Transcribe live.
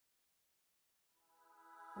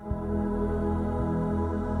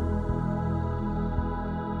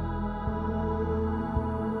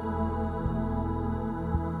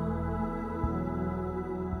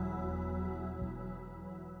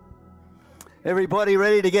Everybody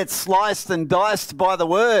ready to get sliced and diced by the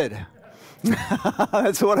word?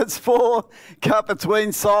 That's what it's for. Cut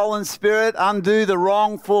between soul and spirit, undo the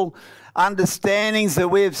wrongful understandings that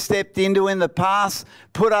we have stepped into in the past,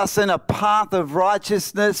 put us in a path of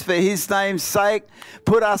righteousness for His name's sake,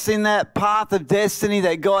 put us in that path of destiny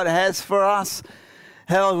that God has for us.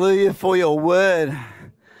 Hallelujah for your word.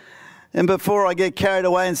 And before I get carried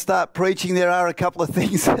away and start preaching, there are a couple of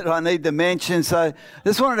things that I need to mention. So I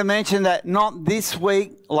just wanted to mention that not this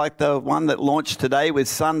week, like the one that launched today with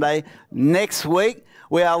Sunday. Next week,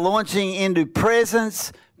 we are launching into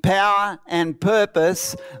presence, power and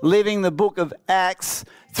purpose, living the book of Acts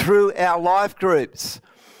through our life groups.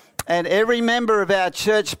 And every member of our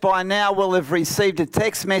church by now will have received a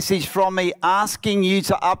text message from me asking you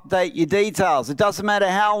to update your details. It doesn't matter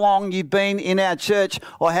how long you've been in our church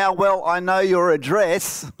or how well I know your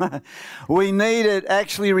address. We need it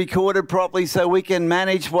actually recorded properly so we can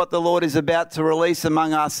manage what the Lord is about to release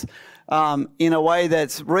among us in a way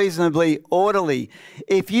that's reasonably orderly.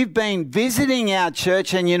 If you've been visiting our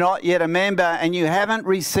church and you're not yet a member and you haven't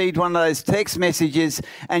received one of those text messages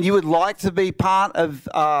and you would like to be part of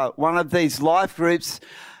one of these life groups,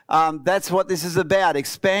 that's what this is about,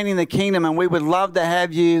 expanding the kingdom, and we would love to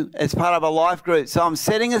have you as part of a life group. So I'm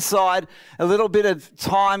setting aside a little bit of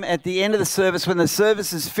time at the end of the service when the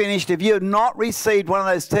service is finished. If you have not received one of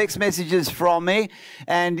those text messages from me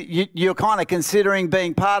and you're kind of considering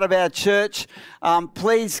being part of our church,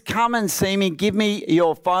 please come and see me. Give me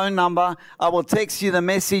your phone number. I will text you the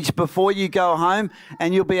message before you go home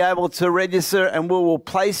and you'll be able to register and we will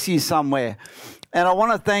place you somewhere. And I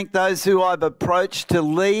want to thank those who I've approached to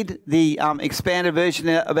lead the expanded version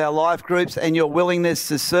of our life groups and your willingness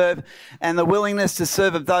to serve and the willingness to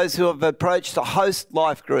serve of those who have approached to host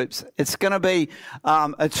life groups. It's going to be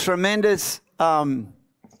a tremendous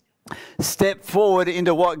step forward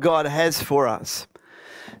into what God has for us.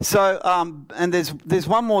 So, and there's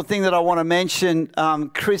one more thing that I want to mention.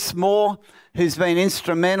 Chris Moore, who's been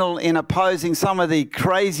instrumental in opposing some of the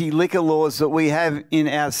crazy liquor laws that we have in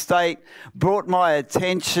our state, brought my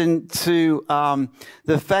attention to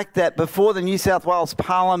the fact that before the New South Wales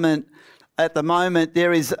Parliament at the moment,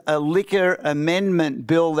 there is a liquor amendment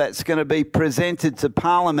bill that's going to be presented to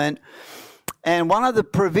Parliament. And one of the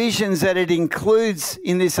provisions that it includes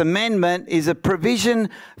in this amendment is a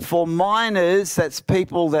provision for minors, that's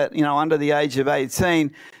people that, under the age of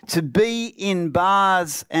 18, to be in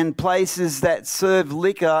bars and places that serve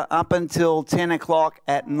liquor up until 10 o'clock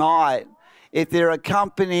at night if they're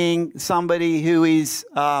accompanying somebody who is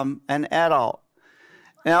an adult.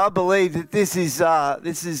 Now, I believe that this is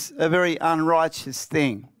a very unrighteous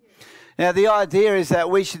thing. Now, the idea is that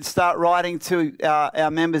we should start writing to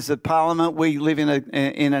our members of Parliament. We live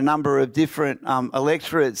in a number of different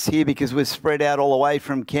electorates here because we're spread out all the way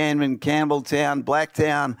from Canberra, Campbelltown,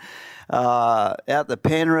 Blacktown, out to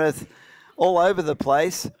Penrith, all over the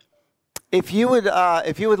place. If you would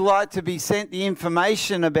like to be sent the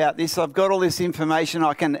information about this, I've got all this information.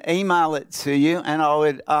 I can email it to you, and I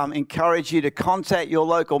would encourage you to contact your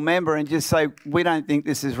local member and just say, "We don't think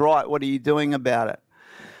this is right. What are you doing about it?"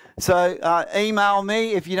 So email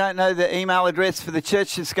me. If you don't know the email address for the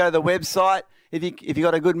church, just go to the website. If you've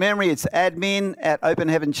got a good memory, it's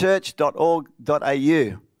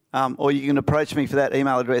admin@openheavenchurch.org.au. Or you can approach me for that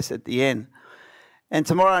email address at the end. And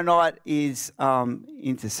tomorrow night is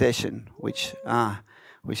intercession, which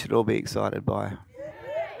we should all be excited by.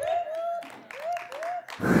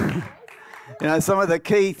 Some of the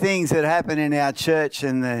key things that happen in our church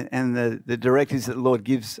and the directives that the Lord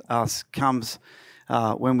gives us comes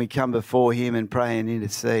when we come before Him and pray and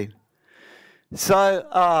intercede.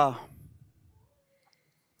 So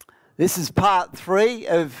this is part 3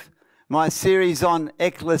 of my series on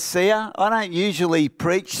Ecclesia. I don't usually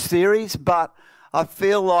preach series, but I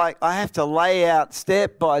feel like I have to lay out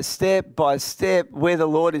step by step by step where the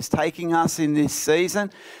Lord is taking us in this season.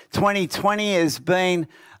 2020 has been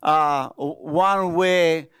one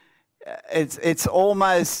where it's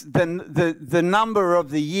almost the number of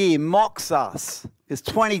the year mocks us. Because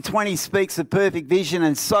 2020 speaks of perfect vision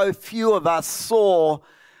and so few of us saw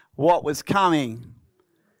what was coming.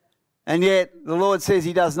 And yet the Lord says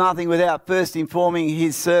He does nothing without first informing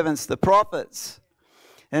His servants, the prophets.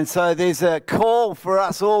 And so there's a call for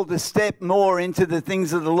us all to step more into the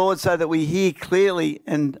things of the Lord so that we hear clearly.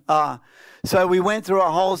 And so we went through a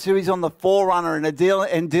whole series on the forerunner and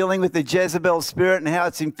dealing with the Jezebel spirit and how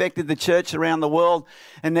it's infected the church around the world.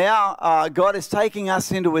 And now God is taking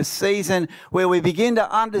us into a season where we begin to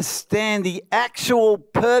understand the actual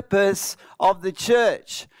purpose of the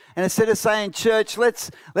church. And instead of saying church, let's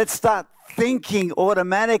start thinking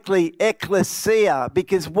automatically ecclesia,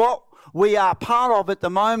 because what we are part of at the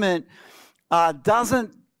moment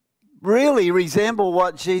doesn't really resemble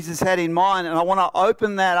what Jesus had in mind. And I want to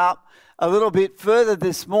open that up a little bit further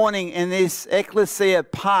this morning in this Ecclesia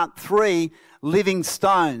Part 3, Living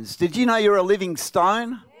Stones. Did you know you're a living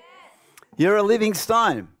stone? Yes. You're a living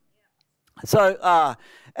stone. So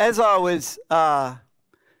as I was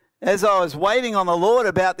waiting on the Lord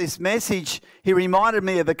about this message, He reminded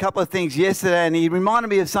me of a couple of things yesterday, and He reminded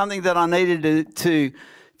me of something that I needed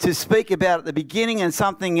to speak about at the beginning and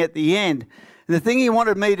something at the end. And the thing He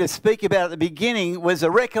wanted me to speak about at the beginning was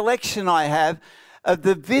a recollection I have of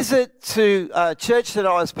the visit to a church that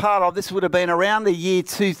I was part of. This would have been around the year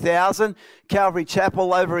 2000, Calvary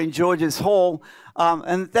Chapel over in George's Hall.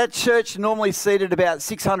 And that church normally seated about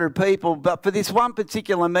 600 people, but for this one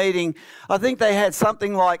particular meeting, I think they had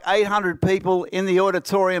something like 800 people in the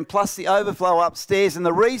auditorium, plus the overflow upstairs. And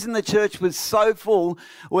the reason the church was so full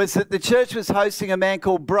was that the church was hosting a man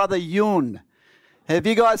called Brother Yun. Have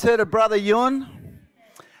you guys heard of Brother Yun?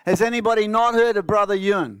 Has anybody not heard of Brother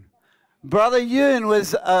Yun? Brother Yun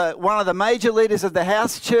was one of the major leaders of the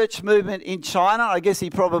house church movement in China. I guess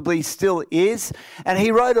he probably still is. And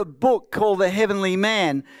he wrote a book called The Heavenly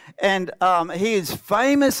Man. And he is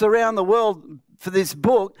famous around the world for this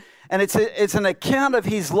book. And it's an account of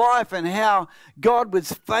his life and how God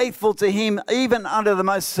was faithful to him even under the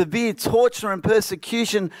most severe torture and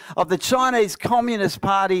persecution of the Chinese Communist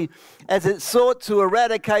Party as it sought to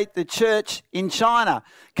eradicate the church in China.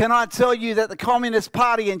 Can I tell you that the Communist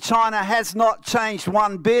Party in China has not changed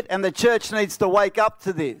one bit, and the church needs to wake up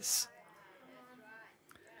to this.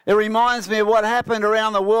 It reminds me of what happened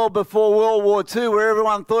around the world before World War II, where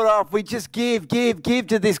everyone thought, oh, if we just give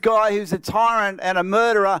to this guy who's a tyrant and a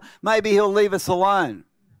murderer, maybe he'll leave us alone.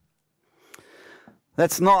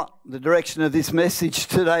 That's not the direction of this message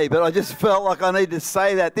today, but I just felt like I need to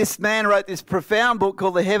say that. This man wrote this profound book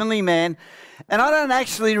called The Heavenly Man, and I don't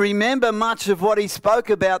actually remember much of what he spoke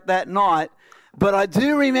about that night, but I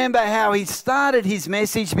do remember how he started his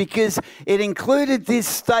message because it included this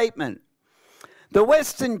statement. The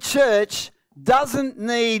Western church doesn't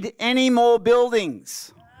need any more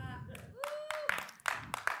buildings.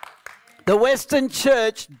 The Western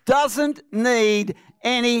church doesn't need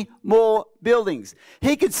any more buildings.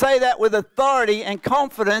 He could say that with authority and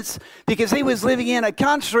confidence because he was living in a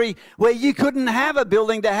country where you couldn't have a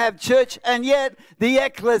building to have church, and yet the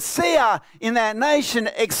ecclesia in that nation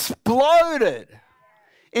exploded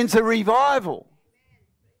into revival.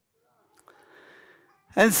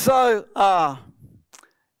 And so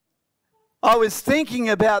I was thinking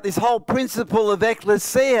about this whole principle of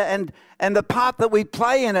ecclesia and the part that we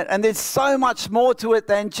play in it. And there's so much more to it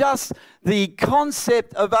than just the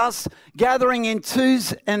concept of us gathering in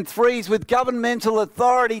twos and threes with governmental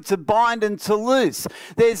authority to bind and to loose.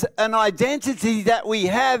 There's an identity that we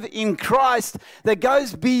have in Christ that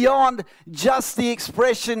goes beyond just the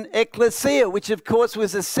expression ecclesia, which of course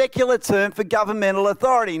was a secular term for governmental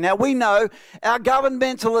authority. Now we know our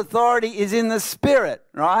governmental authority is in the Spirit,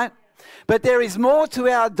 right? But there is more to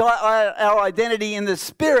our identity in the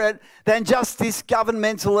Spirit than just this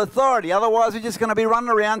governmental authority. Otherwise, we're just going to be running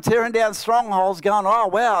around tearing down strongholds going, oh,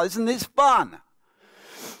 wow, isn't this fun?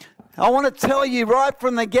 I want to tell you right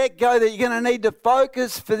from the get-go that you're going to need to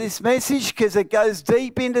focus for this message because it goes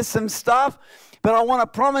deep into some stuff. But I want to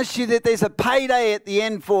promise you that there's a payday at the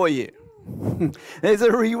end for you. There's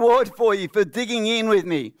a reward for you for digging in with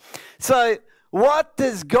me. So what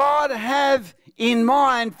does God have in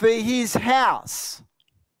mind for His house?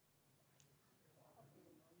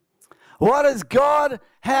 What does God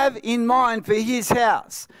have in mind for His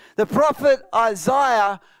house? The prophet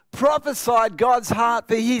Isaiah prophesied God's heart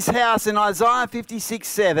for His house in Isaiah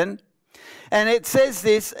 56:7. And it says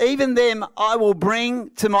this, even them I will bring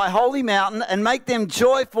to my holy mountain and make them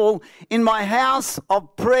joyful in my house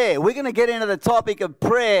of prayer. We're going to get into the topic of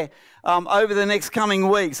prayer over the next coming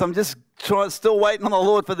weeks. I'm just still waiting on the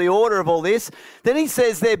Lord for the order of all this. Then he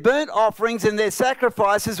says, their burnt offerings and their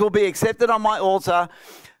sacrifices will be accepted on my altar.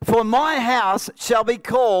 For my house shall be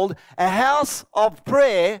called a house of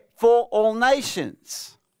prayer for all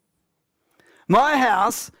nations. My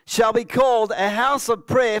house shall be called a house of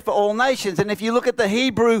prayer for all nations. And if you look at the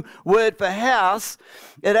Hebrew word for house,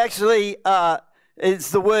 it actually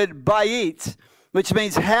is the word bayit, which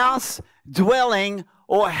means house, dwelling,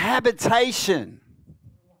 or habitation.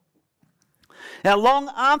 Now, long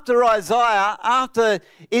after Isaiah, after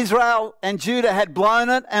Israel and Judah had blown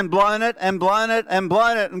it and blown it and blown it and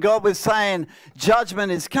blown it, and God was saying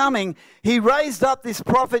judgment is coming, he raised up this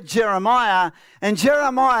prophet Jeremiah, and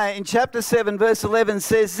Jeremiah in chapter 7 verse 11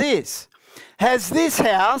 says this, has this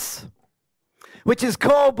house, which is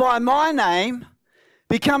called by my name,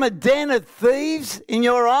 become a den of thieves in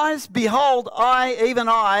your eyes? Behold, even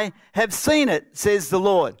I, have seen it, says the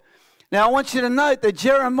Lord. Now, I want you to note that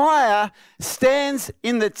Jeremiah stands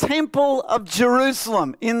in the temple of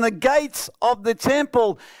Jerusalem, in the gates of the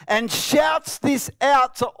temple, and shouts this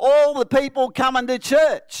out to all the people coming to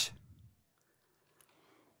church.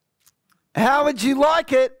 How would you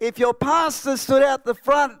like it if your pastor stood out the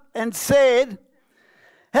front and said,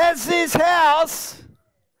 has this house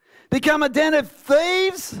become a den of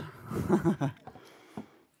thieves?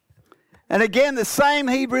 And again, the same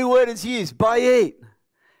Hebrew word is used, bayit,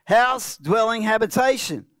 house, dwelling,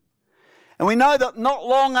 habitation. And we know that not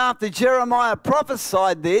long after Jeremiah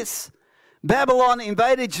prophesied this, Babylon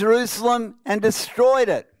invaded Jerusalem and destroyed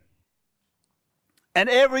it. And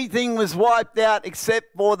everything was wiped out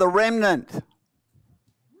except for the remnant.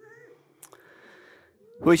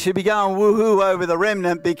 We should be going woohoo over the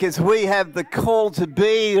remnant because we have the call to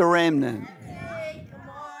be a remnant.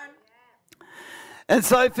 And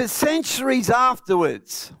so for centuries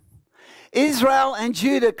afterwards, Israel and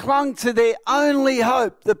Judah clung to their only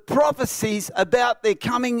hope, the prophecies about their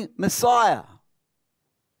coming Messiah,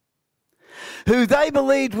 who they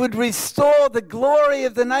believed would restore the glory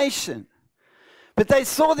of the nation. But they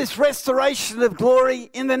saw this restoration of glory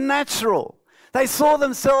in the natural. They saw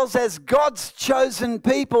themselves as God's chosen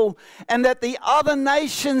people and that the other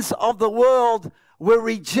nations of the world were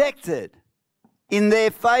rejected in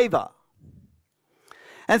their favor.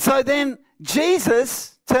 And so then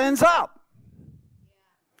Jesus turns up.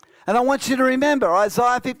 And I want you to remember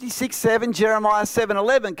Isaiah 56:7, Jeremiah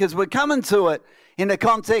 7:11, because we're coming to it in the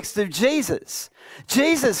context of Jesus.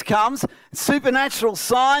 Jesus comes, supernatural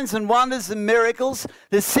signs and wonders and miracles.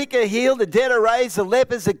 The sick are healed, the dead are raised, the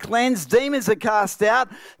lepers are cleansed, demons are cast out.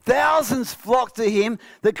 Thousands flock to him.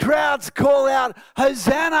 The crowds call out,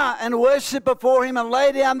 Hosanna, and worship before him and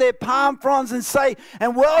lay down their palm fronds and say,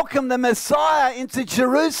 and welcome the Messiah into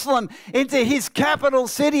Jerusalem, into his capital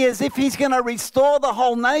city, as if he's going to restore the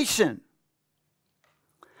whole nation.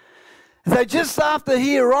 So just after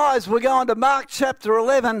he arrives, we're going to Mark chapter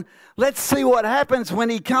 11. Let's see what happens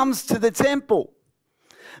when he comes to the temple.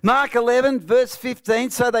 Mark 11, verse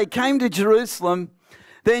 15, so they came to Jerusalem.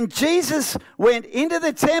 Then Jesus went into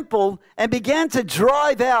the temple and began to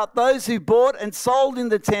drive out those who bought and sold in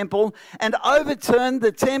the temple and overturned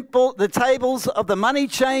the tables of the money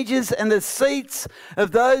changers and the seats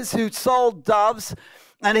of those who sold doves.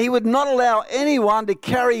 And he would not allow anyone to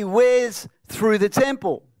carry wares through the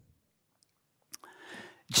temple.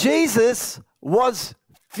 Jesus was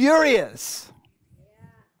furious.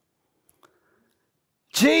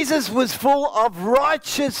 Jesus was full of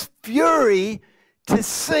righteous fury to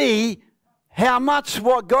see how much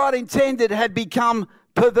what God intended had become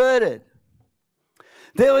perverted.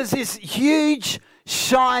 There was this huge,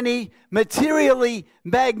 shiny, materially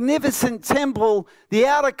magnificent temple, the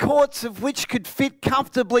outer courts of which could fit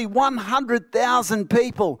comfortably 100,000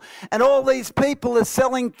 people. And all these people are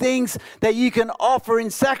selling things that you can offer in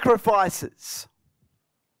sacrifices.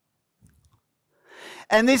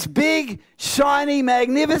 And this big, shiny,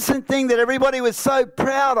 magnificent thing that everybody was so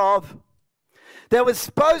proud of, that was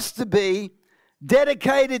supposed to be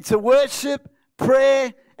dedicated to worship,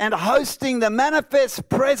 prayer, and hosting the manifest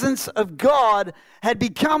presence of God, had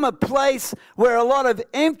become a place where a lot of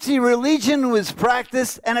empty religion was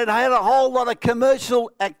practiced, and it had a whole lot of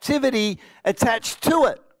commercial activity attached to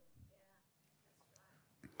it.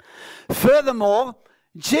 Furthermore,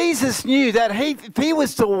 Jesus knew that if he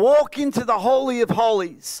was to walk into the Holy of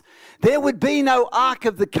Holies, there would be no Ark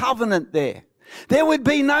of the Covenant there. There would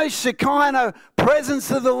be no Shekinah presence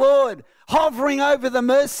of the Lord hovering over the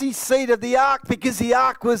mercy seat of the ark, because the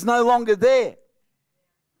ark was no longer there.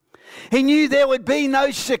 He knew there would be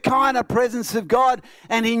no Shekinah presence of God,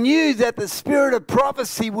 and he knew that the spirit of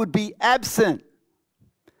prophecy would be absent.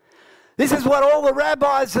 This is what all the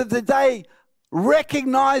rabbis of the day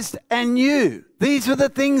recognized and knew. These were the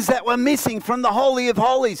things that were missing from the Holy of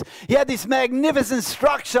Holies. You had this magnificent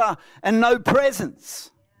structure and no presence.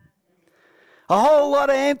 A whole lot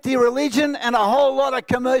of empty religion and a whole lot of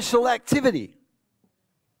commercial activity.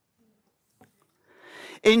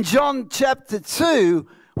 In John chapter 2,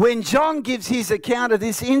 when John gives his account of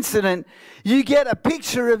this incident, you get a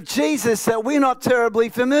picture of Jesus that we're not terribly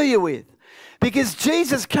familiar with. Because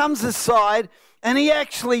Jesus comes aside and he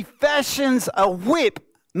actually fashions a whip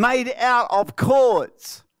made out of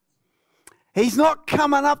cords. He's not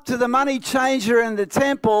coming up to the money changer in the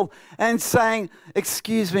temple and saying,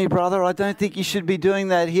 "Excuse me, brother, I don't think you should be doing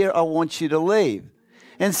that here. I want you to leave."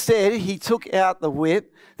 Instead, he took out the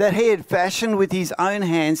whip that he had fashioned with his own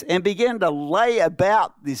hands and began to lay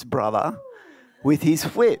about this brother with his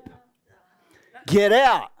whip. Get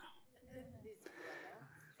out.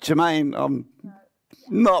 Jermaine, I'm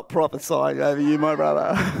not prophesying over you, my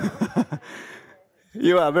brother.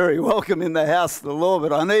 You are very welcome in the house of the Lord,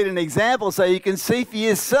 but I need an example so you can see for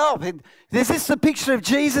yourself. Is this the picture of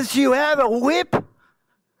Jesus you have, a whip?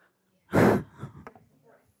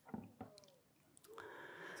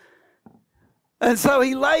 And so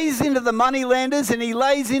he lays into the moneylenders and he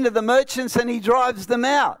lays into the merchants and he drives them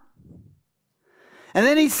out. And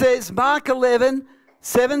then he says, Mark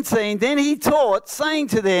 11:17, then he taught, saying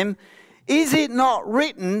to them, is it not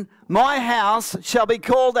written, my house shall be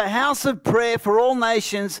called a house of prayer for all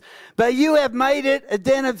nations, but you have made it a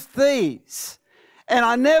den of thieves? And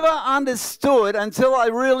I never understood until I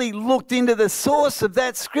really looked into the source of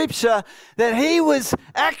that scripture that he was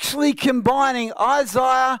actually combining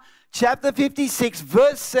Isaiah chapter 56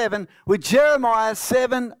 verse 7 with Jeremiah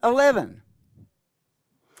 7:11.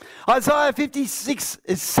 Isaiah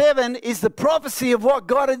 56:7 is the prophecy of what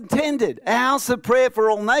God intended, a house of prayer for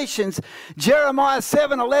all nations. Jeremiah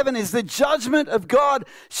 7:11 is the judgment of God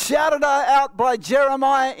shouted out by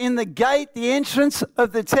Jeremiah in the gate, the entrance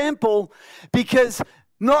of the temple, because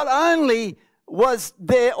not only was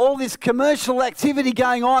there all this commercial activity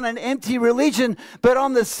going on and empty religion, but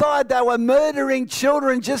on the side they were murdering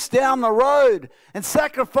children just down the road and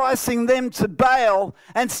sacrificing them to Baal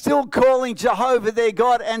and still calling Jehovah their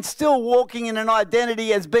God and still walking in an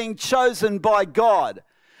identity as being chosen by God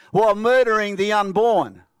while murdering the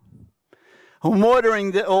unborn or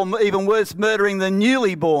even worse, murdering the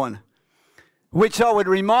newly born, which I would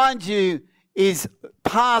remind you is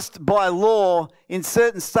passed by law in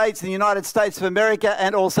certain states in the United States of America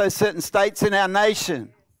and also certain states in our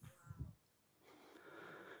nation.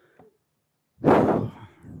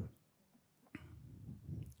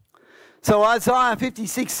 So Isaiah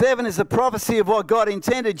 56:7 is a prophecy of what God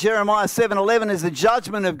intended. Jeremiah 7:11 is the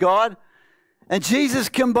judgment of God. And Jesus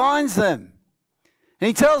combines them. And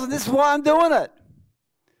he tells them, this is why I'm doing it.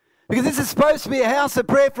 Because this is supposed to be a house of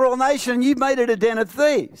prayer for all nations, and you've made it a den of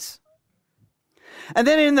thieves. And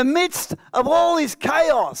then in the midst of all this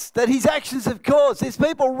chaos that his actions have caused, there's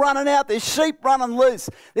people running out, there's sheep running loose,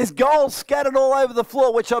 there's gold scattered all over the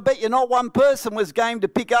floor, which I bet you not one person was game to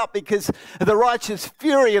pick up because of the righteous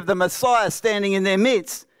fury of the Messiah standing in their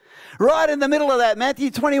midst. Right in the middle of that, Matthew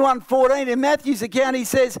 21:14, in Matthew's account, he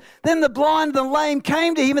says, then the blind and the lame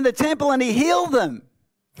came to him in the temple and he healed them.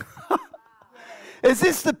 Is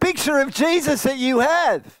this the picture of Jesus that you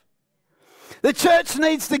have? The church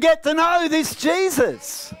needs to get to know this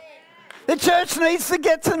Jesus. The church needs to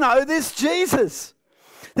get to know this Jesus.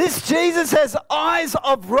 This Jesus has eyes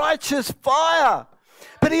of righteous fire,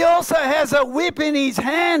 but he also has a whip in his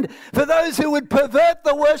hand for those who would pervert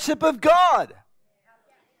the worship of God,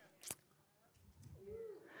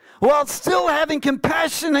 while still having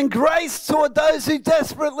compassion and grace toward those who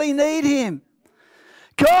desperately need him.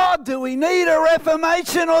 God, do we need a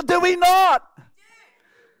reformation or do we not?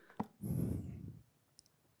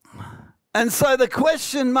 And so the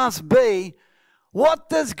question must be, what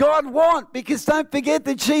does God want? Because don't forget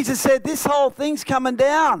that Jesus said this whole thing's coming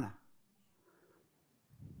down.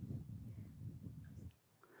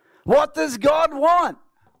 What does God want?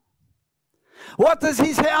 What does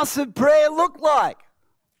his house of prayer look like?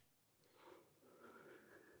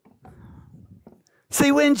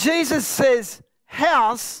 See, when Jesus says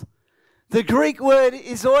house, the Greek word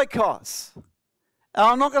is oikos.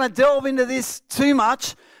 Now, I'm not going to delve into this too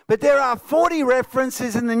much, but there are 40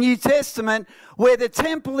 references in the New Testament where the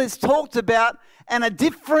temple is talked about and a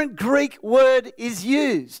different Greek word is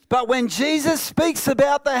used. But when Jesus speaks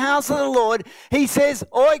about the house of the Lord, he says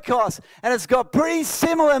oikos, and it's got pretty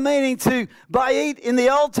similar meaning to bayit in the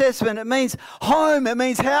Old Testament. It means home, it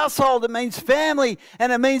means household, it means family,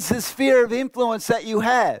 and it means the sphere of influence that you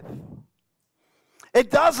have.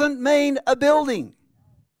 It doesn't mean a building.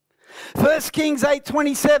 1 Kings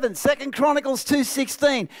 8:27, 2 Chronicles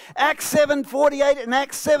 2:16, Acts 7:48 and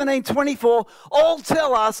Acts 17:24 all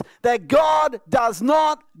tell us that God does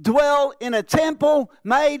not dwell in a temple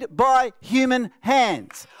made by human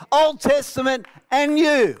hands. Old Testament and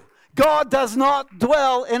New. God does not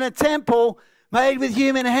dwell in a temple made with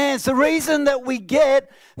human hands. The reason that we get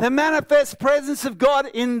the manifest presence of God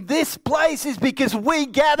in this place is because we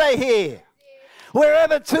gather here.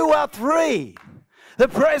 Wherever two or three, the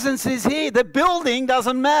presence is here. The building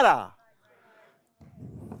doesn't matter.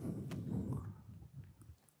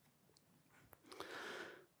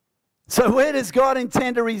 So where does God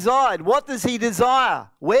intend to reside? What does he desire?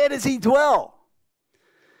 Where does he dwell?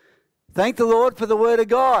 Thank the Lord for the Word of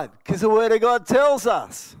God, because the Word of God tells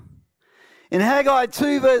us. In Haggai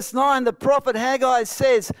 2 verse 9, the prophet Haggai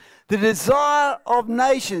says, The desire of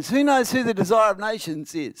nations. Who knows who the desire of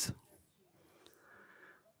nations is?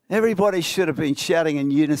 Everybody should have been shouting in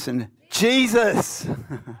unison, Jesus.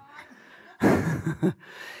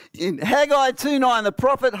 In Haggai 2:9, the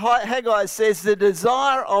prophet Haggai says, the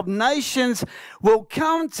desire of nations will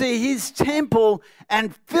come to his temple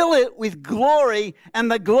and fill it with glory, and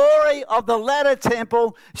the glory of the latter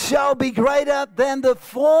temple shall be greater than the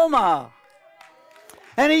former.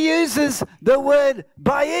 And he uses the word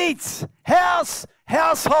bayit, house,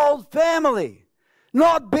 household, family,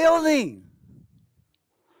 not building.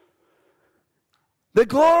 The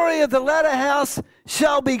glory of the latter house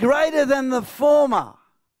shall be greater than the former.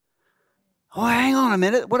 Oh, hang on a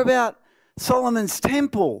minute. What about Solomon's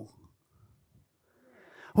temple?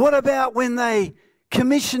 What about when they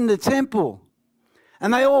commissioned the temple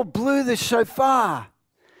and they all blew the shofar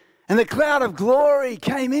and the cloud of glory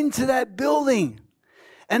came into that building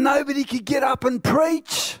and nobody could get up and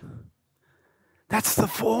preach? That's the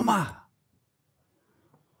former.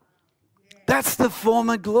 That's the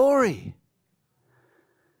former glory.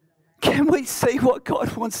 Can we see what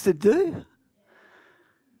God wants to do?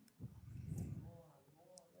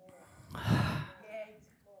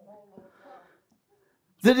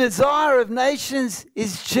 The desire of nations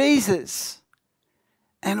is Jesus,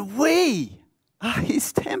 and we are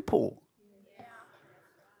his temple.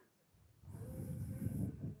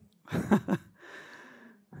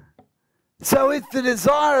 So if the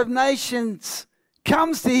desire of nations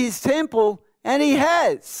comes to his temple, and he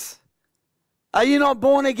has, are you not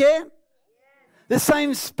born again? The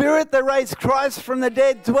same Spirit that raised Christ from the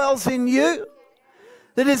dead dwells in you.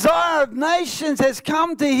 The desire of nations has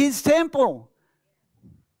come to his temple.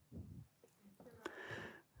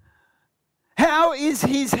 How is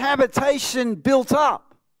his habitation built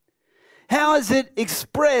up? How is it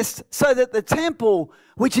expressed so that the temple,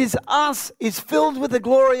 which is us, is filled with the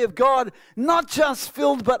glory of God, not just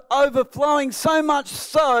filled but overflowing, so much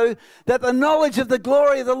so that the knowledge of the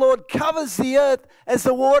glory of the Lord covers the earth as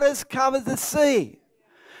the waters cover the sea.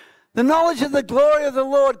 The knowledge of the glory of the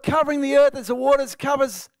Lord covering the earth as the waters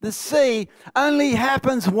covers the sea only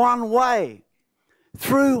happens one way,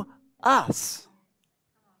 through us.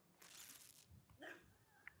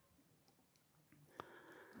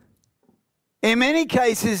 In many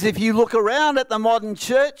cases, if you look around at the modern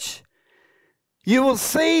church, you will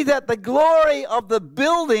see that the glory of the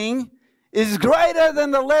building is greater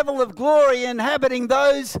than the level of glory inhabiting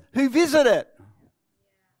those who visit it.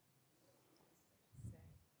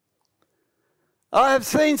 I have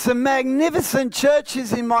seen some magnificent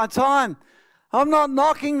churches in my time. I'm not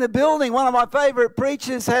knocking the building. One of my favorite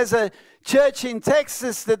preachers has a church in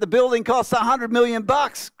Texas that the building costs $100 million.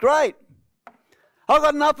 Great. I've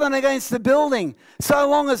got nothing against the building, so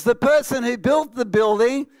long as the person who built the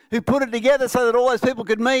building, who put it together so that all those people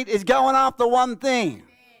could meet, is going after one thing.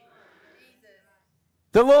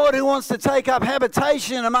 The Lord who wants to take up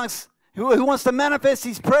habitation amongst, who wants to manifest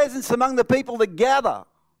his presence among the people that gather.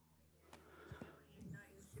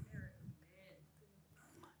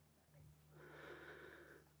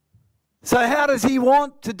 So how does he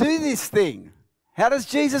want to do this thing? How does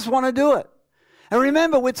Jesus want to do it? And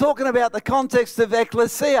remember, we're talking about the context of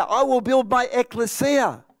ecclesia. I will build my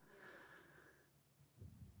ecclesia.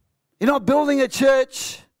 You're not building a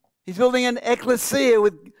church. He's building an ecclesia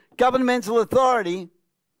with governmental authority.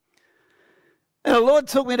 And the Lord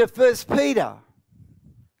took me to 1 Peter.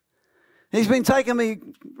 He's been taking me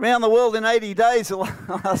around the world in 80 days the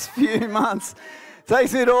last few months.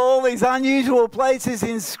 Takes me to all these unusual places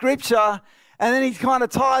in Scripture. And then he kind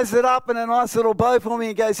of ties it up in a nice little bow for me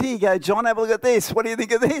and goes, here you go, John, have a look at this. What do you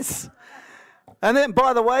think of this? And then,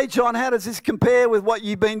 by the way, John, how does this compare with what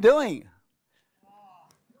you've been doing?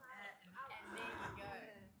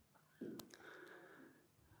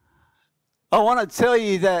 I want to tell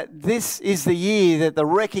you that this is the year that the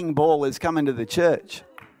wrecking ball is coming to the church.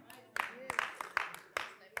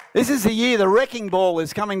 This is the year the wrecking ball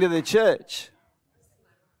is coming to the church.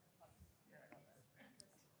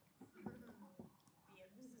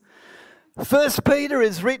 First Peter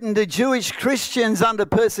is written to Jewish Christians under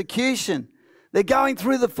persecution. They're going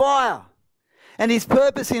through the fire. And his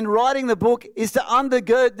purpose in writing the book is to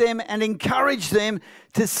undergird them and encourage them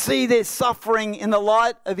to see their suffering in the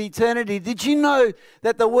light of eternity. Did you know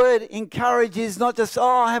that the word encourage is not just,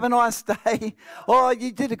 oh, have a nice day. Oh,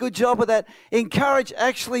 you did a good job with that. Encourage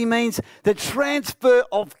actually means the transfer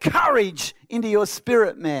of courage into your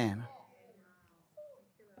spirit, man.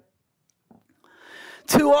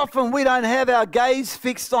 Too often we don't have our gaze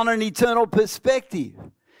fixed on an eternal perspective.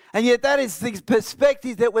 And yet that is the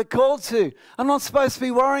perspective that we're called to. I'm not supposed to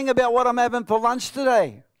be worrying about what I'm having for lunch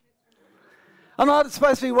today. I'm not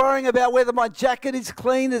supposed to be worrying about whether my jacket is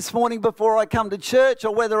clean this morning before I come to church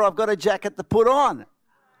or whether I've got a jacket to put on.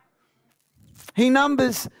 He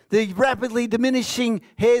numbers the rapidly diminishing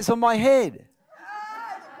hairs on my head.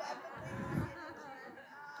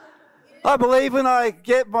 I believe when I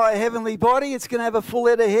get my heavenly body, it's going to have a full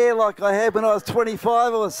head of hair like I had when I was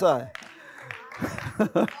 25 or so.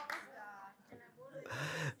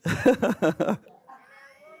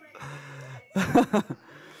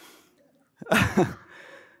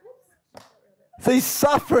 See,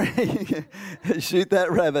 suffering, shoot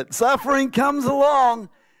that rabbit. Suffering comes along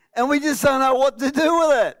and we just don't know what to do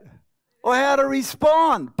with it or how to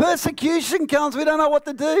respond. Persecution comes, we don't know what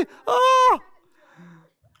to do. Oh!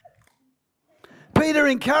 Peter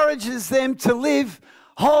encourages them to live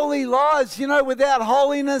holy lives. You know, without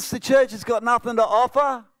holiness, the church has got nothing to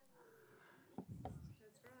offer.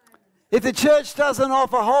 If the church doesn't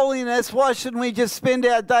offer holiness, why shouldn't we just spend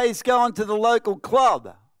our days going to the local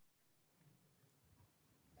club?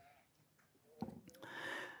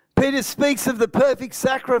 Peter speaks of the perfect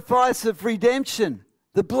sacrifice of redemption,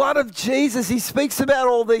 the blood of Jesus. He speaks about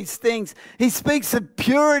all these things. He speaks of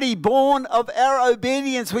purity born of our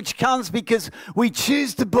obedience, which comes because we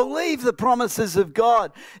choose to believe the promises of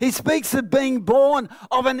God. He speaks of being born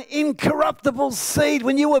of an incorruptible seed.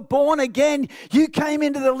 When you were born again, you came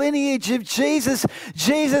into the lineage of Jesus.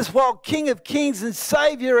 Jesus, while King of Kings and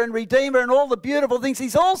Savior and Redeemer and all the beautiful things,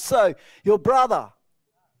 He's also your brother.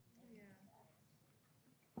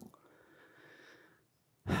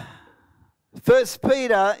 First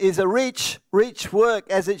Peter is a rich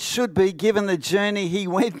work, as it should be, given the journey he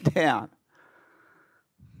went down.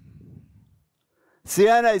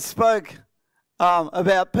 Sione spoke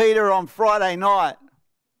about Peter on Friday night.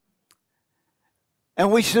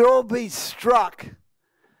 And we should all be struck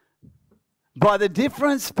by the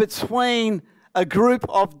difference between a group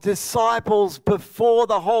of disciples before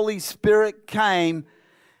the Holy Spirit came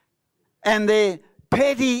and their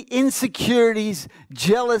petty insecurities,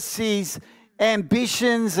 jealousies,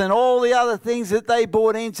 ambitions and all the other things that they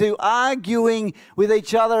bought into, arguing with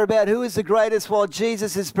each other about who is the greatest while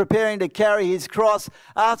Jesus is preparing to carry his cross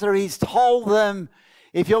after he's told them,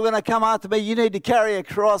 if you're going to come after me, you need to carry a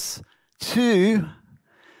cross too.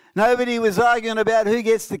 Nobody was arguing about who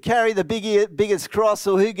gets to carry the biggest cross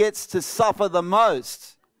or who gets to suffer the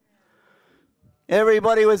most.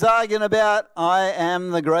 Everybody was arguing about, I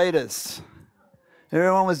am the greatest.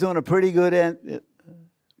 Everyone was doing a pretty good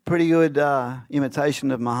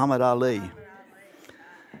imitation of Muhammad Ali.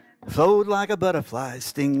 Float like a butterfly,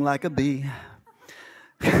 sting like a bee.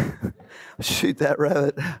 Shoot that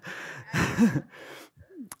rabbit.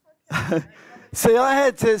 See, I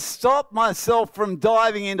had to stop myself from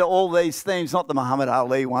diving into all these themes, not the Muhammad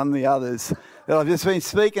Ali one, the others that I've just been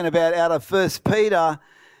speaking about out of 1 Peter,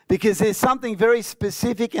 because there's something very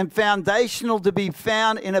specific and foundational to be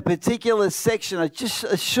found in a particular section, just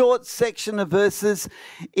a short section of verses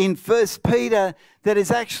in 1 Peter that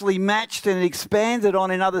is actually matched and expanded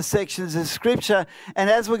on in other sections of Scripture. And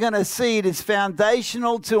as we're going to see, it is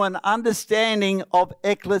foundational to an understanding of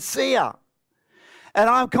ecclesia. And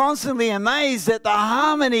I'm constantly amazed at the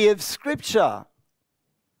harmony of Scripture,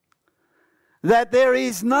 that there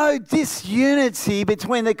is no disunity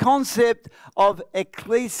between the concept of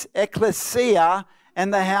ecclesia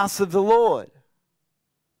and the house of the Lord.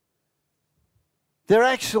 They're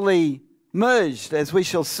actually merged, as we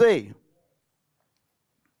shall see.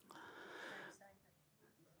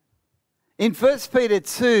 In 1 Peter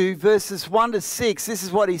 2, verses 1 to 6, this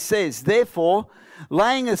is what he says. Therefore,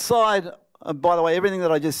 laying aside, by the way, everything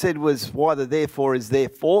that I just said was why the therefore is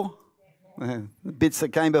therefore. The bits that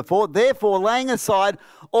came before. Therefore, laying aside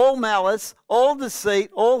all malice, all deceit,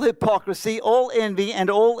 all hypocrisy, all envy, and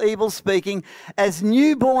all evil speaking, as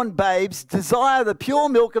newborn babes, desire the pure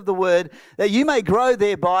milk of the word, that you may grow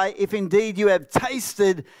thereby, if indeed you have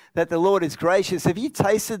tasted that the Lord is gracious. Have you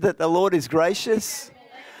tasted that the Lord is gracious?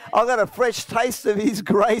 I got a fresh taste of his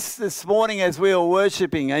grace this morning as we were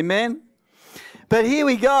worshipping. Amen? But here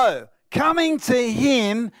we go. Coming to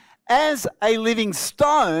him as a living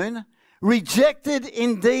stone, rejected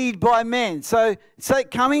indeed by men. So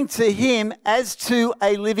coming to him as to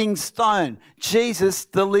a living stone. Jesus,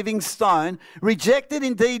 the living stone, rejected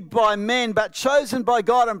indeed by men, but chosen by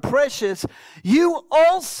God and precious. You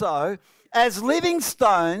also, as living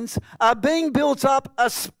stones, are being built up a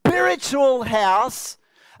spiritual house,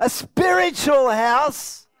 a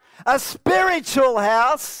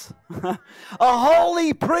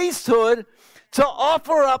holy priesthood, to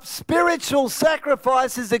offer up spiritual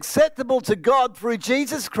sacrifices acceptable to God through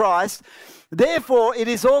Jesus Christ. Therefore, it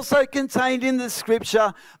is also contained in the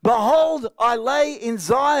scripture, behold, I lay in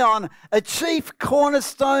Zion a chief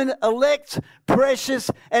cornerstone, elect, precious,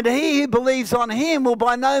 and he who believes on him will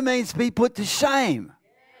by no means be put to shame.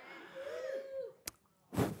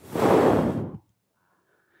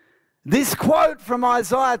 This quote from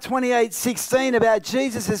Isaiah 28:16 about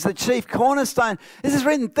Jesus as the chief cornerstone, this is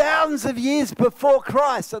written thousands of years before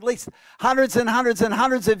Christ, at least hundreds and hundreds and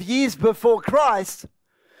hundreds of years before Christ.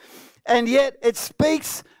 And yet it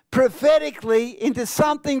speaks prophetically into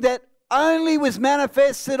something that only was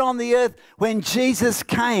manifested on the earth when Jesus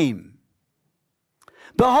came.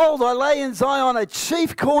 Behold, I lay in Zion a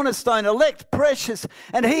chief cornerstone, elect, precious,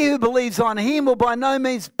 and he who believes on him will by no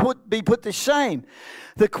means be put to shame.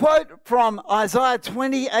 The quote from Isaiah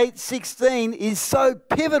 28:16 is so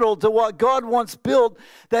pivotal to what God wants built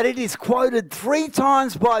that it is quoted 3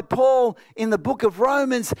 times by Paul in the book of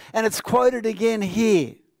Romans, and it's quoted again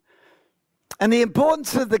here. And the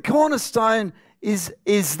importance of the cornerstone is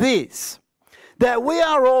this, that we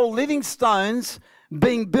are all living stones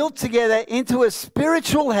being built together into a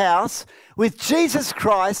spiritual house with Jesus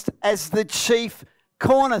Christ as the chief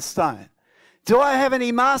cornerstone. Do I have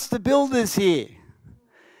any master builders here?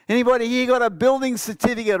 Anybody here got a building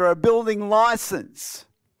certificate or a building license?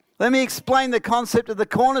 Let me explain the concept of the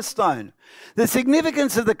cornerstone. The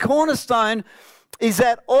significance of the cornerstone is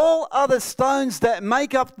that all other stones that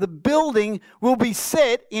make up the building will be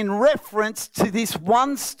set in reference to this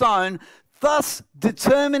one stone, thus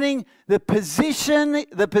determining the position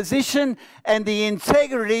and the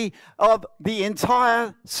integrity of the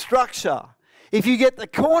entire structure. If you get the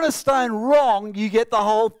cornerstone wrong, you get the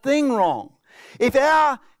whole thing wrong. If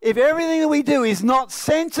everything that we do is not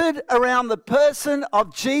centered around the person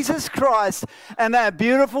of Jesus Christ and that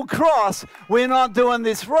beautiful cross, we're not doing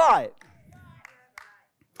this right.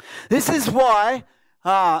 This is why,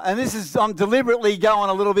 I'm deliberately going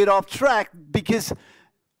a little bit off track, because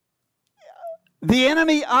the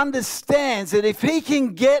enemy understands that if he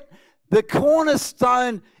can get the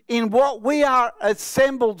cornerstone in what we are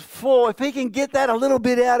assembled for, if he can get that a little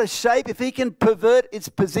bit out of shape, if he can pervert its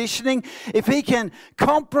positioning, if he can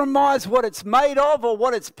compromise what it's made of or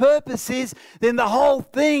what its purpose is, then the whole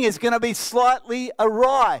thing is going to be slightly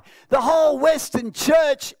awry. The whole Western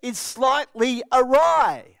church is slightly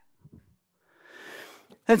awry.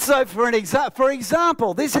 And so, for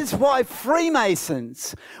example, this is why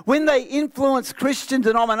Freemasons, when they influence Christian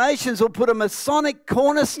denominations, will put a Masonic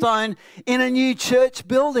cornerstone in a new church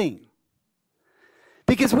building.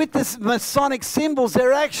 Because with the Masonic symbols,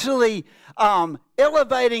 they're actually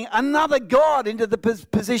elevating another God into the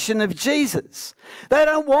position of Jesus. They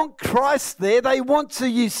don't want Christ there. They want to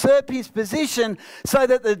usurp his position so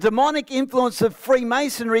that the demonic influence of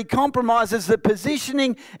Freemasonry compromises the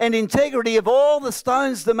positioning and integrity of all the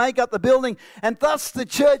stones that make up the building, and thus the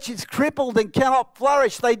church is crippled and cannot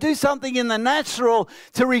flourish. They do something in the natural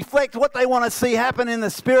to reflect what they want to see happen in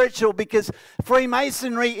the spiritual, because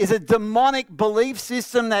Freemasonry is a demonic belief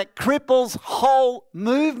system that cripples whole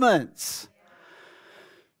movements.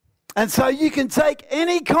 And so you can take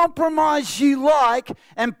any compromise you like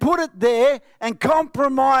and put it there and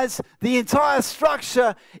compromise the entire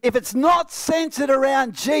structure. If it's not centered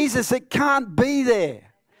around Jesus, it can't be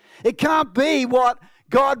there. It can't be what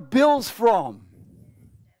God builds from.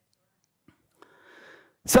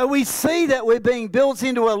 So we see that we're being built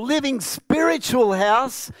into a living spiritual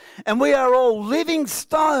house, and we are all living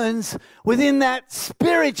stones within that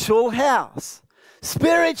spiritual house.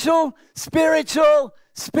 Spiritual, spiritual,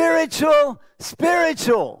 spiritual,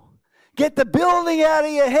 spiritual. Get the building out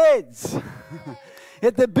of your heads.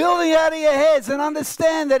 Get the building out of your heads and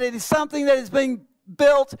understand that it is something that is being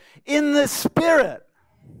built in the Spirit.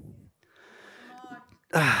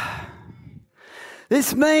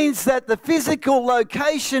 This means that the physical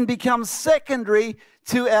location becomes secondary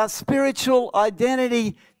to our spiritual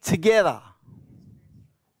identity together.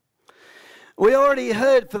 We already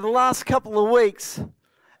heard for the last couple of weeks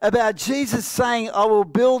about Jesus saying, I will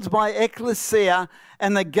build my ecclesia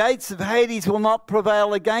and the gates of Hades will not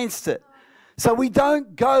prevail against it. So we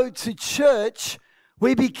don't go to church,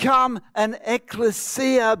 we become an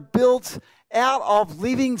ecclesia built out of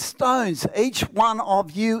living stones. Each one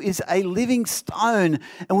of you is a living stone,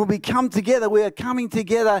 and when we come together, we are coming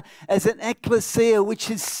together as an ecclesia, which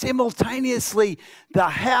is simultaneously the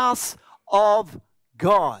house of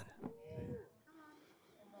God.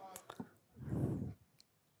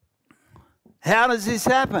 How does this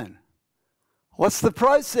happen? What's the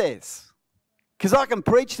process? Because I can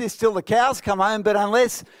preach this till the cows come home, but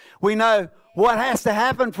unless we know what has to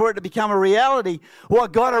happen for it to become a reality,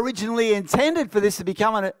 what God originally intended for this to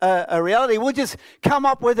become a reality, we'll just come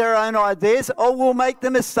up with our own ideas, or we'll make the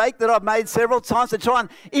mistake that I've made several times to try and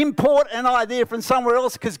import an idea from somewhere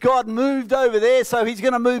else because God moved over there, so he's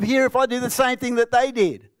going to move here if I do the same thing that they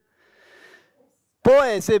did.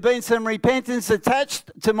 Boy, has there been some repentance attached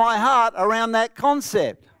to my heart around that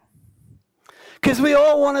concept. Because we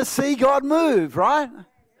all want to see God move, right?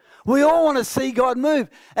 We all want to see God move.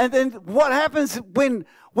 And then what happens when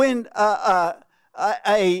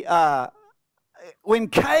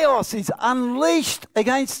chaos is unleashed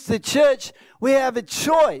against the church? We have a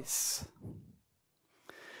choice.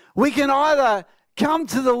 We can either come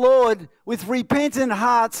to the Lord with repentant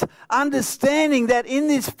hearts, understanding that in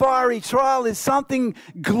this fiery trial is something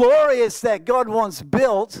glorious that God wants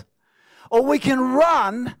built, or we can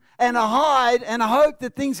run and hide and hope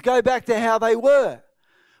that things go back to how they were.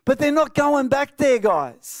 But they're not going back there,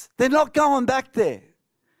 guys. They're not going back there.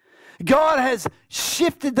 God has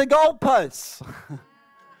shifted the goalposts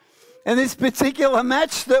in this particular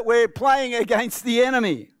match that we're playing against the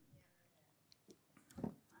enemy.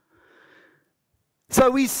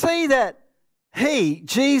 So we see that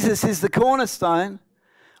Jesus, is the cornerstone.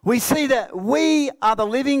 We see that we are the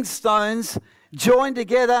living stones joined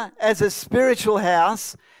together as a spiritual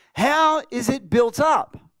house. How is it built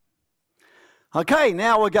up? Okay,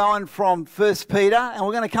 now we're going from 1 Peter, and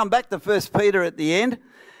we're going to come back to 1 Peter at the end.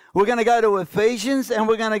 We're going to go to Ephesians, and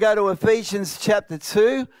we're going to go to Ephesians chapter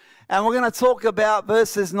 2, and we're going to talk about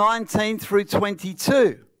verses 19 through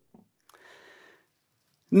 22.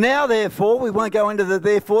 Now, therefore, we won't go into the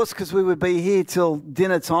therefores because we would be here till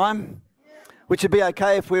dinner time, which would be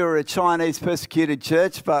okay if we were a Chinese persecuted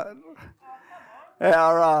church, but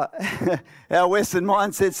our Western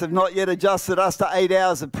mindsets have not yet adjusted us to 8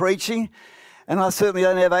 hours of preaching. And I certainly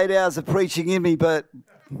don't have 8 hours of preaching in me, but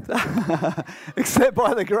except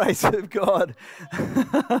by the grace of God.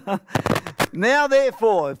 Now,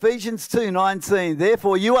 therefore, Ephesians 2:19,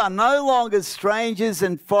 therefore you are no longer strangers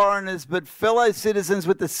and foreigners, but fellow citizens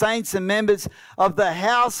with the saints and members of the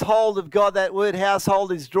household of God. That word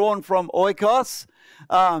household is drawn from oikos.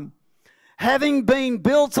 Having been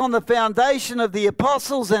built on the foundation of the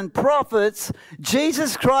apostles and prophets,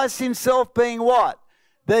 Jesus Christ himself being what?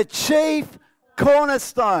 The chief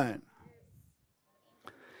cornerstone,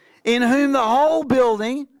 in whom the whole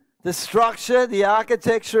building, the structure, the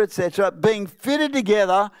architecture, etc., being fitted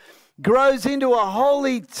together, grows into a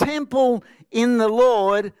holy temple in the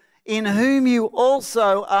Lord, in whom you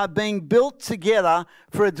also are being built together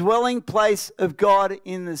for a dwelling place of God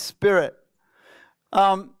in the Spirit.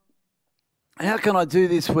 How can I do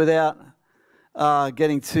this without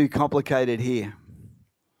getting too complicated here?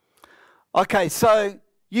 Okay, so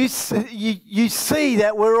you see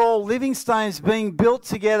that we're all living stones being built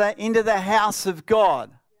together into the house of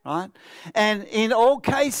God, right? And in all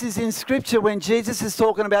cases in Scripture, when Jesus is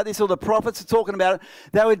talking about this, or the prophets are talking about it,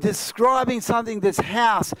 they were describing something that's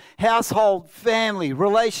household, family,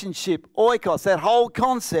 relationship, oikos, that whole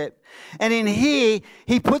concept. And in here,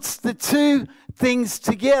 he puts the two things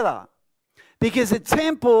together. Because a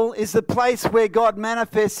temple is the place where God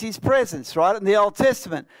manifests his presence, right, in the Old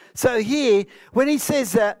Testament. So here, when he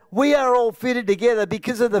says that we are all fitted together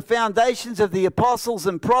because of the foundations of the apostles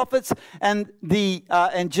and prophets and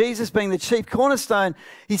Jesus being the chief cornerstone,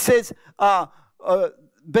 he says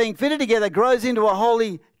being fitted together grows into a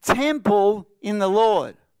holy temple in the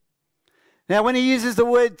Lord. Now, when he uses the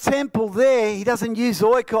word temple there, he doesn't use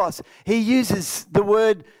oikos. He uses the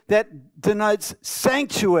word that denotes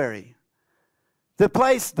sanctuary. The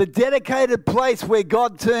place, the dedicated place where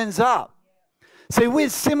God turns up. See, we're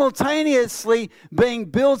simultaneously being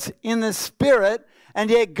built in the Spirit,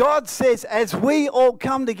 and yet God says as we all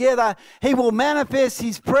come together, he will manifest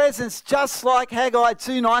his presence just like Haggai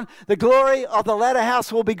 2:9. The glory of the latter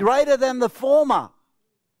house will be greater than the former.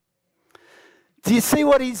 Do you see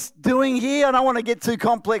what he's doing here? I don't want to get too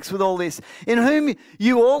complex with all this. In whom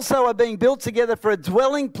you also are being built together for a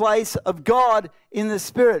dwelling place of God in the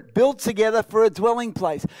Spirit. Built together for a dwelling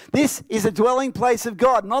place. This is a dwelling place of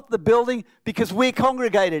God, not the building, because we're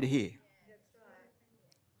congregated here.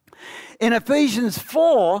 In Ephesians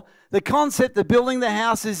 4, the concept of building the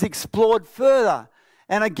house is explored further.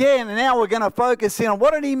 And again, now we're going to focus in on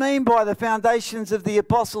what did he mean by the foundations of the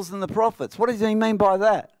apostles and the prophets? What does he mean by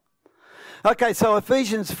that? Okay, so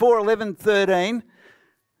Ephesians 4:11-13,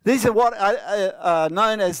 these are what are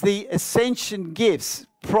known as the ascension gifts.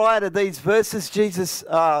 Prior to these verses,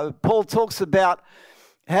 Paul talks about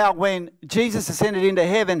how when Jesus ascended into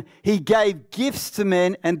heaven, he gave gifts to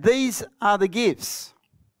men, and these are the gifts.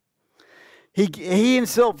 He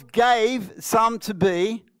himself gave some to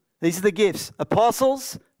be, these are the gifts,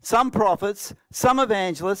 apostles, some prophets, some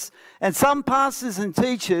evangelists, and some pastors and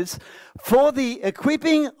teachers for the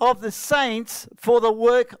equipping of the saints for the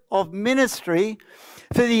work of ministry,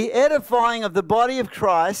 for the edifying of the body of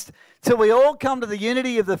Christ, till we all come to the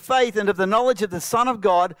unity of the faith and of the knowledge of the Son of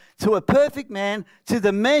God, to a perfect man, to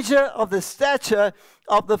the measure of the stature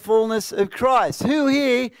of the fullness of Christ. Who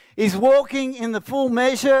here is walking in the full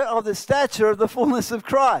measure of the stature of the fullness of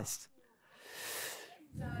Christ?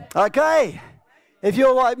 Okay. If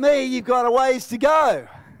you're like me, you've got a ways to go.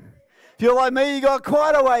 If you're like me, you've got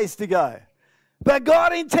quite a ways to go. But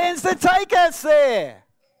God intends to take us there.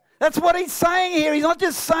 That's what he's saying here. He's not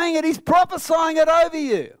just saying it, he's prophesying it over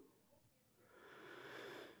you.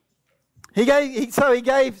 He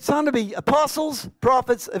gave some to be apostles,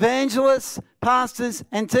 prophets, evangelists, pastors,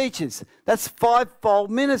 and teachers. That's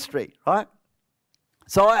fivefold ministry, right?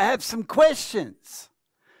 So I have some questions.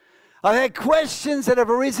 I've had questions that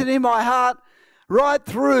have arisen in my heart right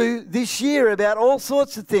through this year about all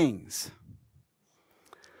sorts of things.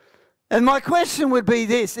 And my question would be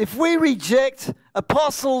this: if we reject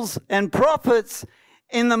apostles and prophets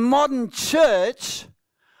in the modern church,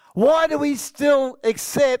 why do we still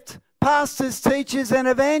accept pastors, teachers, and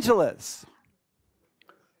evangelists?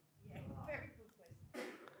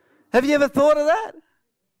 Have you ever thought of that?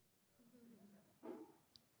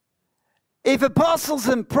 If apostles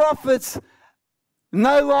and prophets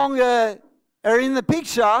no longer are in the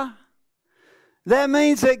picture, that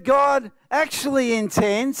means that God actually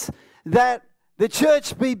intends that the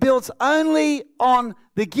church be built only on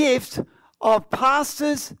the gift of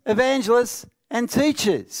pastors, evangelists, and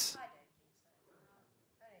teachers.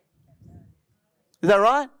 Is that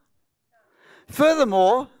right?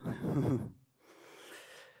 Furthermore,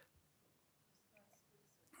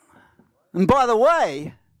 and by the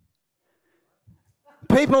way,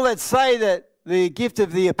 people that say that the gift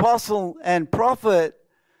of the apostle and prophet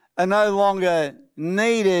are no longer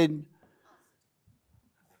needed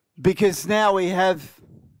because now we have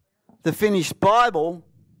the finished Bible,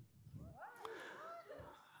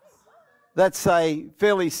 that's a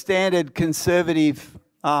fairly standard conservative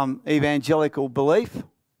evangelical belief.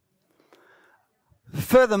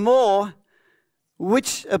 Furthermore,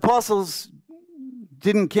 which apostles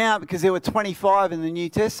didn't count because there were 25 in the New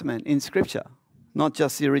Testament in Scripture, not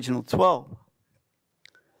just the original 12.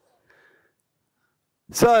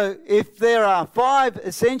 So if there are 5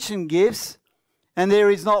 ascension gifts and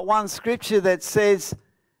there is not one scripture that says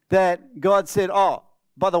that God said, oh,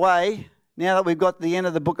 by the way, now that we've got the end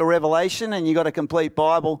of the book of Revelation and you've got a complete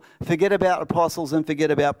Bible, forget about apostles and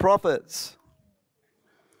forget about prophets.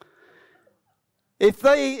 If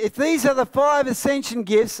these are the 5 ascension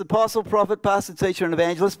gifts, apostle, prophet, pastor, teacher, and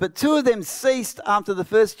evangelist, but 2 of them ceased after the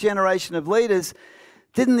first generation of leaders,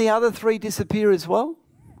 didn't the other 3 disappear as well?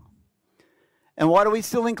 And why do we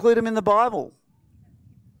still include them in the Bible?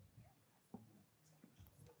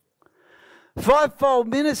 Fivefold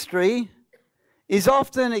ministry is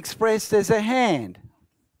often expressed as a hand.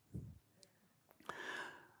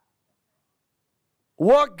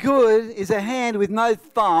 What good is a hand with no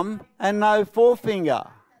thumb and no forefinger?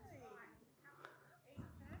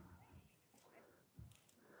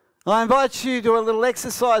 I invite you to a little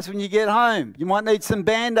exercise when you get home. You might need some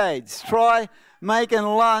Band-Aids. Try making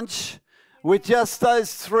lunch with just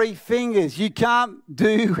those 3 fingers. You can't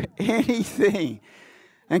do anything.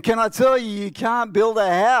 And can I tell you, you can't build a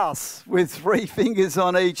house with 3 fingers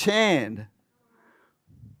on each hand.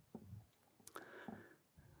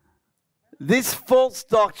 This false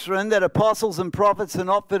doctrine that apostles and prophets are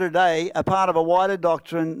not for today are part of a wider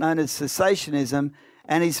doctrine known as cessationism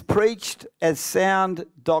and is preached as sound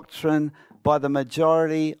doctrine by the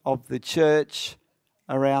majority of the church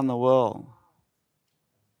around the world.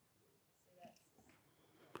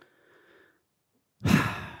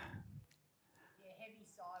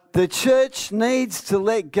 The church needs to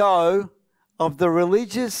let go of the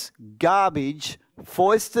religious garbage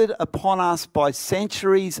foisted upon us by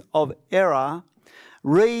centuries of error,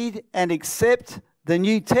 read and accept the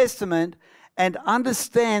New Testament, and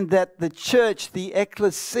understand that the church, the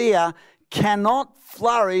ecclesia, cannot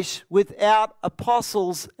flourish without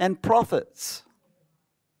apostles and prophets.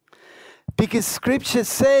 Because Scripture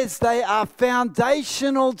says they are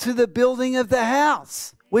foundational to the building of the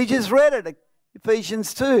house. We just read it,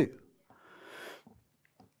 Ephesians 2.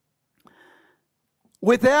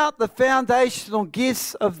 Without the foundational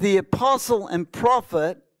gifts of the apostle and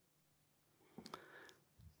prophet,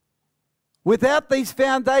 without these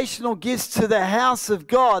foundational gifts to the house of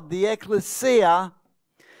God, the ecclesia,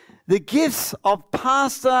 the gifts of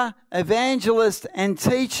pastor, evangelist, and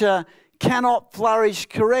teacher cannot flourish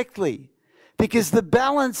correctly because the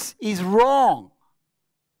balance is wrong.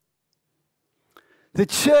 The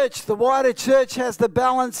church, the wider church, has the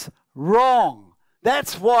balance wrong.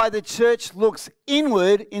 That's why the church looks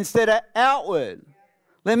inward instead of outward.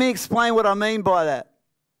 Let me explain what I mean by that.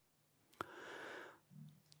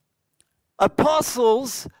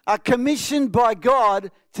 Apostles are commissioned by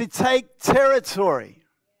God to take territory.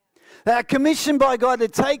 They are commissioned by God to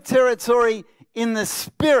take territory in the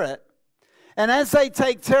Spirit. And as they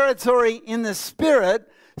take territory in the Spirit,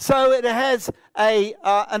 so it has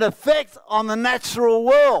an effect on the natural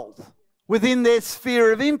world within their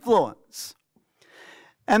sphere of influence.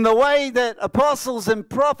 And the way that apostles and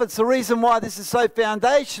prophets, the reason why this is so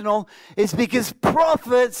foundational is because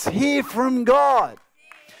prophets hear from God.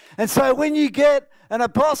 And so when you get an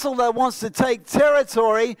apostle that wants to take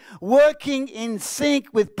territory, working in sync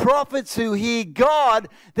with prophets who hear God,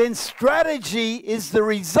 then strategy is the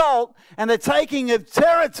result, and the taking of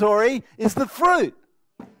territory is the fruit.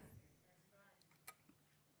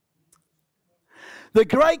 The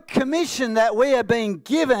Great Commission that we are being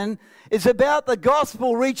given is about the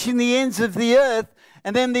gospel reaching the ends of the earth,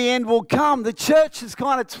 and then the end will come. The church has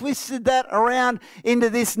kind of twisted that around into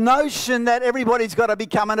this notion that everybody's got to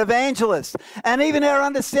become an evangelist. And even our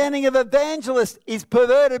understanding of evangelist is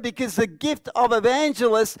perverted because the gift of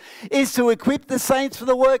evangelist is to equip the saints for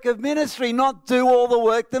the work of ministry, not do all the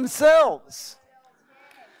work themselves.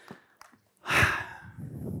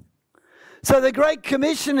 So the Great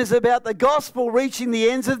Commission is about the gospel reaching the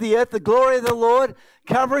ends of the earth, the glory of the Lord,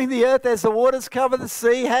 covering the earth as the waters cover the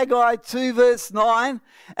sea, Haggai 2 verse 9,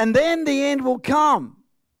 and then the end will come.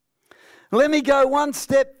 Let me go one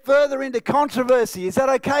step further into controversy. Is that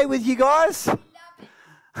okay with you guys?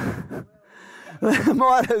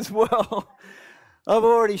 Might as well. I've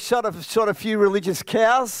already shot a few religious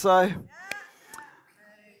cows, so...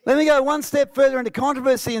 Let me go one step further into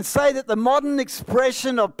controversy and say that the modern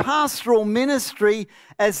expression of pastoral ministry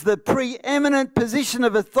as the preeminent position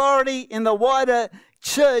of authority in the wider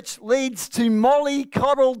church leads to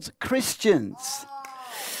mollycoddled Christians.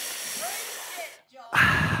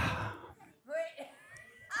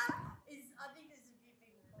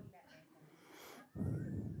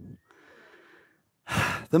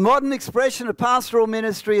 The modern expression of pastoral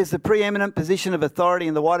ministry as the preeminent position of authority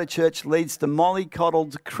in the wider church leads to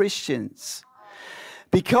mollycoddled Christians.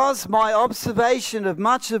 Because my observation of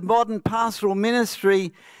much of modern pastoral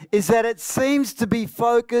ministry is that it seems to be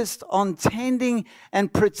focused on tending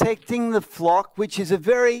and protecting the flock, which is a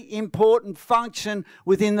very important function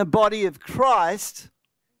within the body of Christ.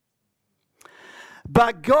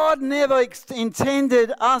 But God never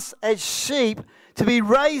intended us as sheep to be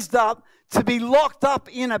raised up, to be locked up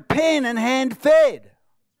in a pen and hand-fed.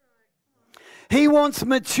 He wants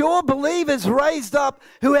mature believers raised up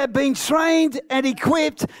who have been trained and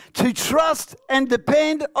equipped to trust and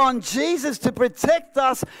depend on Jesus to protect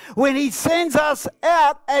us when He sends us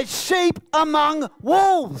out as sheep among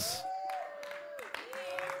wolves.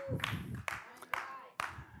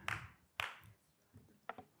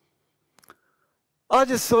 I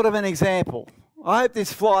just thought of an example. I hope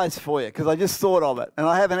this flies for you because I just thought of it and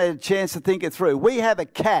I haven't had a chance to think it through. We have a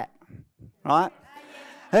cat, right?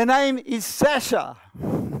 Her name is Sasha.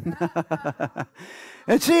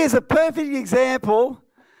 And she is a perfect example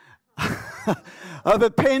of a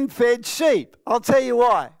pen-fed sheep. I'll tell you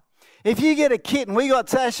why. If you get a kitten, we got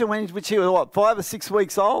Sasha when she was, 5 or 6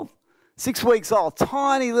 weeks old? 6 weeks old,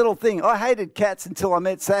 tiny little thing. I hated cats until I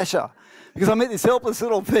met Sasha because I met this helpless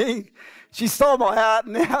little thing. She stole my heart,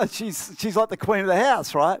 and now she's like the queen of the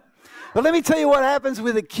house, right? But let me tell you what happens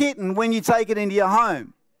with a kitten when you take it into your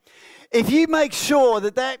home. If you make sure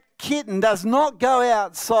that that kitten does not go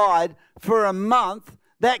outside for a month,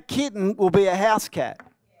 that kitten will be a house cat.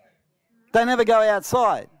 They never go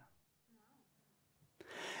outside.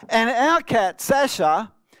 And our cat,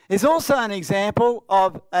 Sasha, is also an example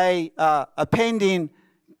of a penned-in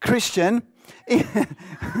Christian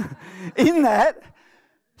in that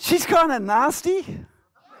she's kind of nasty,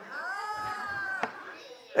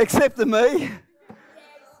 except to me.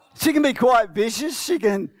 She can be quite vicious. She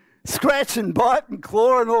can scratch and bite and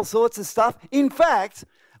claw and all sorts of stuff. In fact,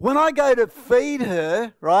 when I go to feed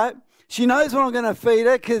her, right, she knows when I'm going to feed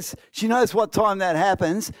her because she knows what time that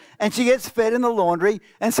happens, and she gets fed in the laundry.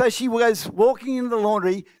 And so she goes walking in the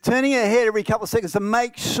laundry, turning her head every couple of seconds to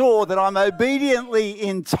make sure that I'm obediently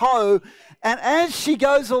in tow. And as she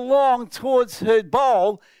goes along towards her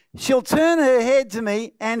bowl, she'll turn her head to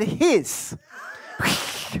me and hiss.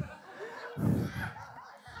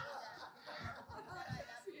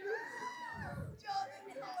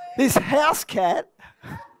 This house cat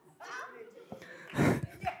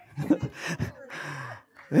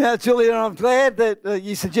Now, Julian, I'm glad that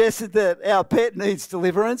you suggested that our pet needs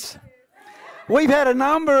deliverance. We've had a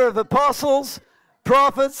number of apostles,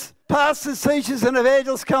 prophets, pastors, teachers and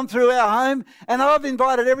evangelists come through our home, and I've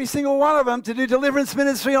invited every single one of them to do deliverance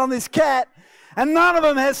ministry on this cat, and none of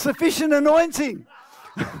them has sufficient anointing.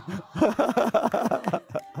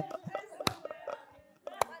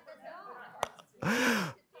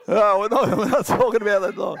 Oh, we're not talking about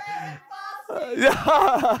that dog.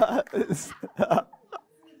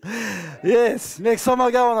 Yes, next time I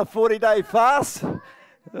go on a 40-day fast.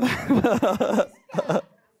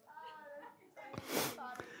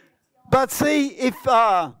 But see, if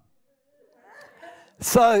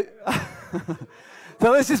so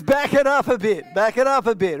let's just back it up a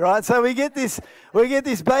bit, right? So we get this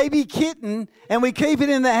baby kitten, and we keep it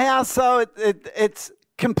in the house so it's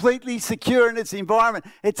completely secure in its environment.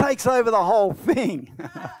 It takes over the whole thing.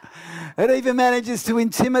 It even manages to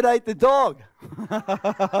intimidate the dog.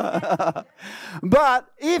 But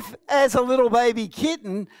if, as a little baby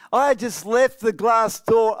kitten, I had just left the glass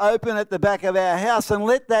door open at the back of our house and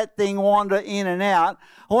let that thing wander in and out,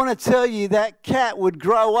 I want to tell you that cat would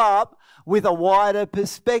grow up with a wider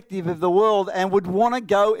perspective of the world and would want to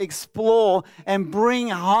go explore and bring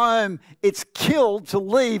home its kill to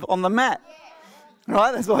leave on the mat.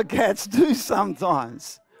 Right? That's what cats do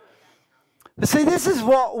sometimes. But see, this is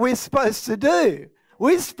what we're supposed to do.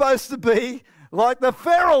 We're supposed to be like the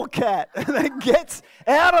feral cat that gets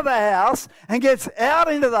out of the house and gets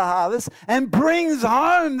out into the harvest and brings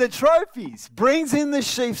home the trophies, brings in the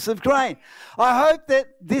sheaves of grain. I hope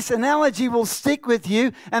that this analogy will stick with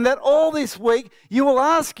you and that all this week you will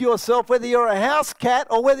ask yourself whether you're a house cat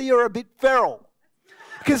or whether you're a bit feral.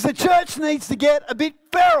 Because the church needs to get a bit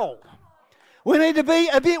feral. We need to be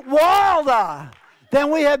a bit wilder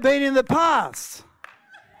than we have been in the past.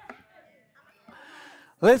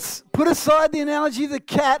 Let's put aside the analogy of the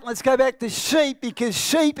cat. Let's go back to sheep, because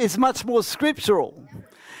sheep is much more scriptural.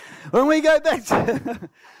 When we go back to...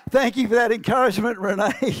 Thank you for that encouragement,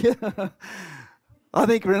 Renee. I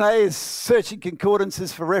think Renee is searching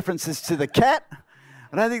concordances for references to the cat.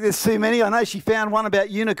 I don't think there's too many. I know she found one about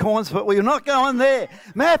unicorns, but we're not going there.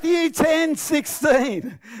 Matthew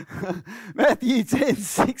 10:16. Matthew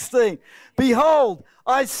 10:16. Behold,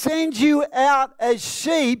 I send you out as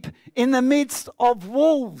sheep in the midst of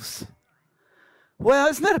wolves. Well,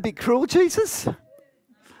 isn't that a bit cruel, Jesus?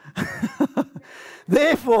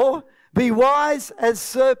 Therefore, be wise as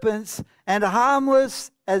serpents and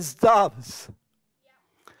harmless as doves.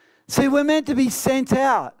 See, we're meant to be sent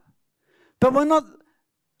out, but we're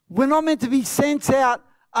not meant to be sent out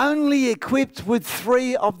only equipped with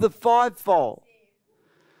 3 of the 5-fold.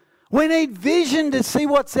 We need vision to see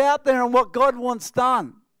what's out there and what God wants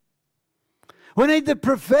done. We need the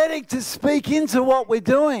prophetic to speak into what we're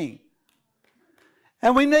doing.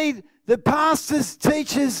 And we need the pastors,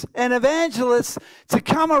 teachers, and evangelists to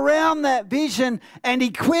come around that vision and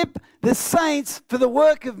equip the saints for the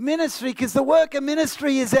work of ministry, because the work of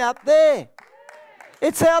ministry is out there.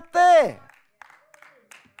 It's out there.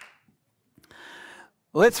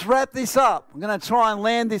 Let's wrap this up. I'm going to try and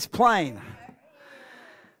land this plane.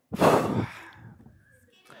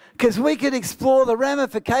 Because we could explore the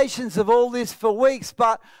ramifications of all this for weeks,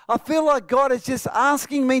 but I feel like God is just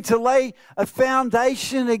asking me to lay a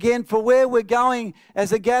foundation again for where we're going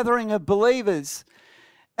as a gathering of believers.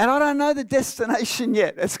 And I don't know the destination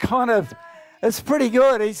yet. It's pretty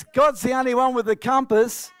good. God's the only one with the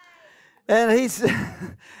compass. And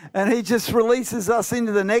he just releases us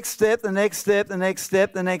into the next step, the next step, the next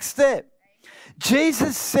step, the next step.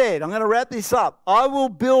 Jesus said, I'm going to wrap this up, I will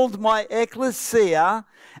build my ecclesia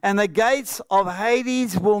and the gates of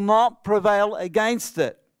Hades will not prevail against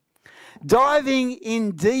it. Diving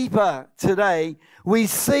in deeper today, we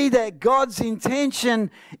see that God's intention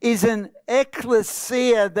is an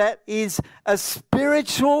ecclesia that is a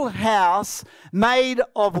spiritual house made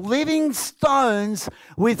of living stones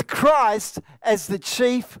with Christ as the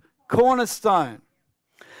chief cornerstone.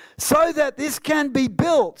 So that this can be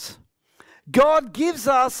built, God gives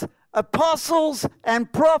us apostles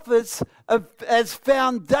and prophets as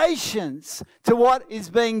foundations to what is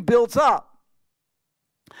being built up.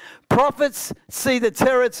 Prophets see the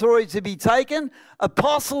territory to be taken.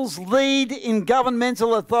 Apostles lead in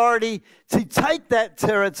governmental authority to take that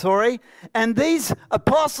territory. And these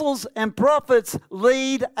apostles and prophets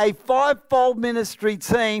lead a 5-fold ministry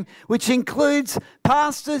team, which includes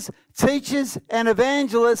pastors, teachers, and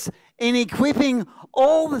evangelists in equipping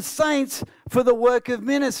all the saints for the work of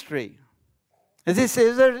ministry. Is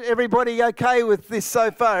everybody okay with this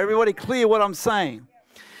so far? Everybody clear what I'm saying?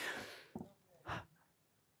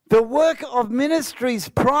 The work of ministry's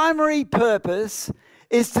primary purpose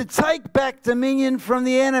is to take back dominion from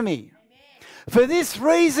the enemy. For this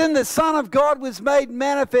reason, the Son of God was made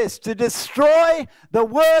manifest to destroy the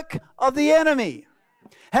work of the enemy.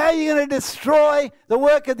 How are you going to destroy the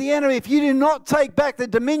work of the enemy if you do not take back the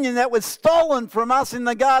dominion that was stolen from us in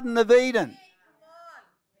the Garden of Eden?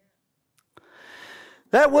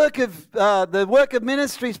 The work of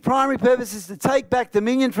ministry's primary purpose is to take back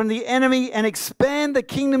dominion from the enemy and expand the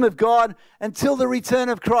kingdom of God until the return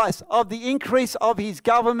of Christ, of the increase of his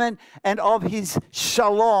government and of his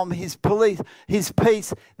shalom, his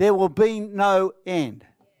peace. There will be no end.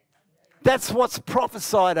 That's what's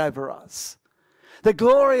prophesied over us. The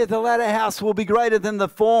glory of the latter house will be greater than the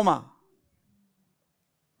former.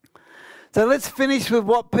 So let's finish with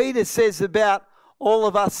what Peter says about all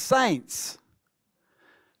of us saints.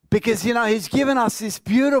 Because, he's given us this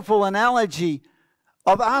beautiful analogy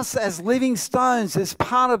of us as living stones, as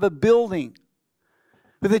part of a building,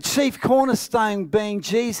 with the chief cornerstone being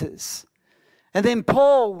Jesus. And then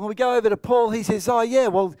Paul, when we go over to Paul, he says,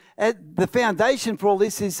 the foundation for all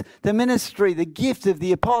this is the ministry, the gift of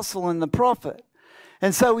the apostle and the prophet.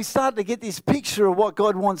 And so we start to get this picture of what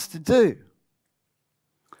God wants to do.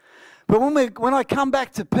 But when I come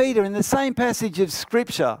back to Peter in the same passage of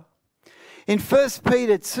Scripture, in 1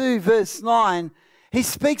 Peter 2 verse 9, he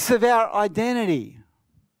speaks of our identity.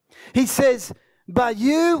 He says, but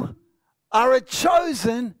you are a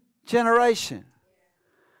chosen generation.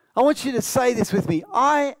 I want you to say this with me.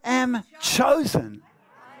 I am chosen.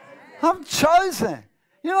 I'm chosen.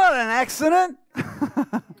 You're not an accident.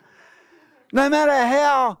 No matter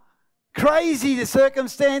how crazy the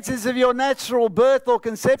circumstances of your natural birth or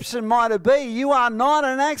conception might be, you are not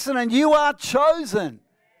an accident. You are chosen.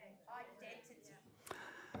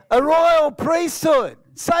 A royal priesthood.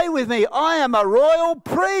 Say with me, I am a royal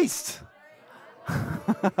priest.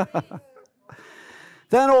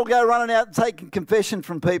 Don't all go running out and taking confession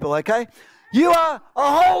from people, okay? You are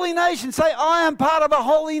a holy nation. Say, I am part of a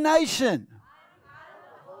holy nation.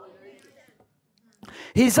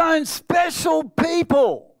 His own special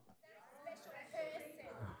people.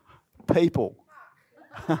 People.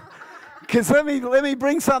 Because let me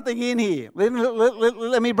bring something in here.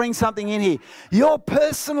 Let me bring something in here. Your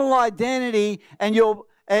personal identity and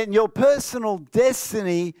your personal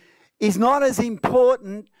destiny is not as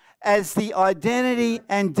important as the identity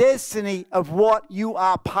and destiny of what you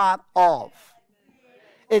are part of.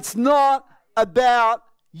 It's not about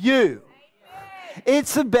you.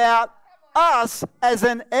 It's about us as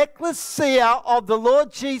an ecclesia of the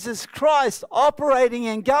Lord Jesus Christ operating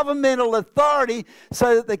in governmental authority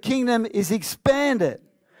so that the kingdom is expanded.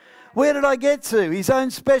 Where did I get to? His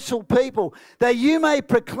own special people, that you may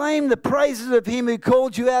proclaim the praises of him who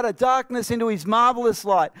called you out of darkness into his marvelous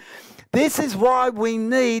light. This is why we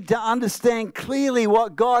need to understand clearly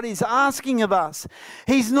what God is asking of us.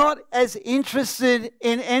 He's not as interested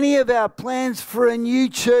in any of our plans for a new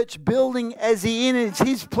church building as he is. It's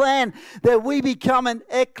his plan that we become an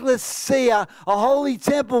ecclesia, a holy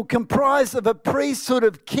temple comprised of a priesthood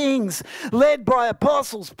of kings, led by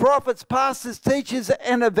apostles, prophets, pastors, teachers,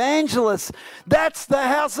 and evangelists. That's the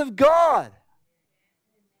house of God.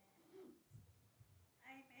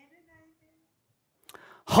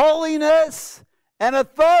 Holiness and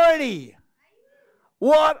authority.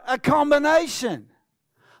 What a combination.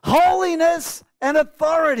 Holiness and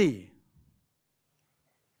authority.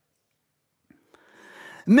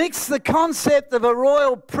 Mix the concept of a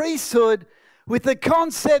royal priesthood with the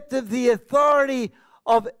concept of the authority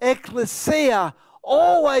of ecclesia,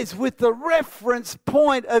 always with the reference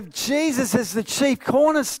point of Jesus as the chief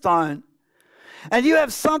cornerstone. And you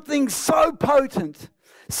have something so potent,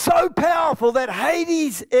 so powerful that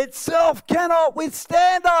Hades itself cannot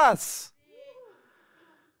withstand us.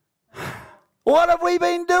 What have we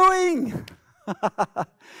been doing?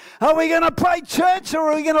 Are we going to play church or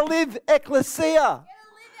are we going to live ecclesia?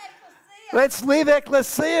 Let's live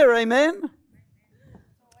ecclesia, amen?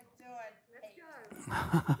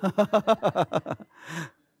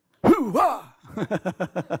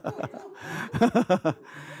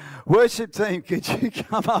 Worship team, could you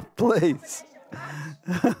come up, please?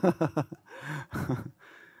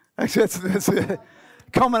 Actually, that's a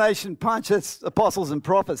combination punch. That's apostles and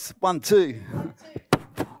prophets. 1, 2.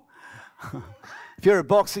 If you're a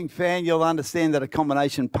boxing fan, you'll understand that a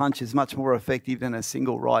combination punch is much more effective than a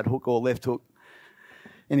single right hook or left hook.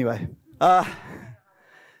 Anyway, and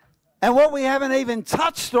what we haven't even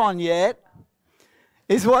touched on yet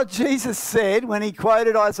is what Jesus said when he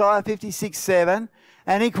quoted Isaiah 56:7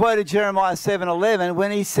 and he quoted Jeremiah 7:11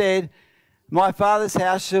 when he said, "My Father's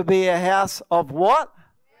house shall be a house of what?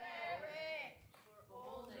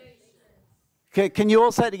 Can you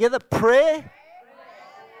all say it together? Prayer.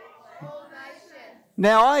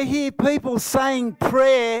 Now I hear people saying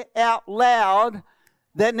prayer out loud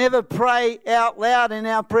that never pray out loud in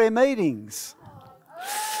our prayer meetings.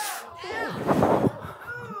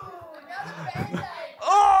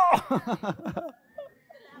 Oh!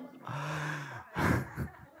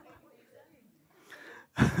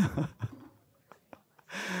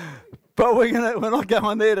 But we're not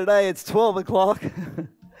going there today. It's 12 o'clock.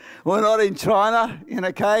 We're not in China in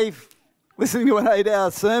a cave listening to an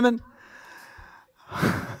 8-hour sermon.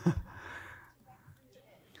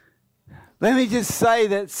 Let me just say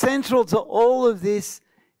that central to all of this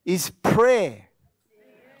is prayer,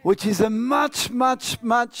 which is a much, much,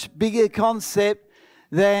 much bigger concept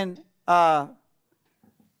than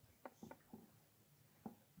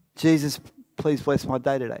Jesus, please bless my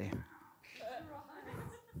day today.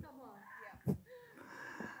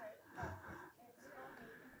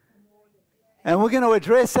 And we're going to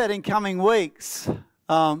address that in coming weeks.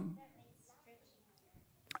 And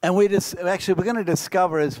we're going to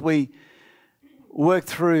discover as we work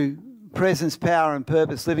through presence, power and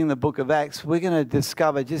purpose, living the book of Acts, we're going to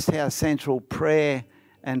discover just how central prayer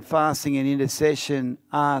and fasting and intercession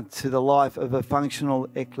are to the life of a functional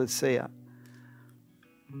ecclesia.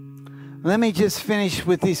 Let me just finish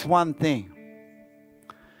with this one thing.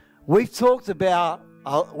 We've talked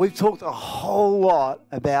a whole lot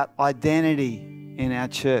about identity in our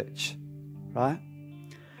church, right?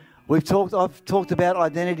 I've talked about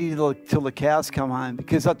identity till the cows come home,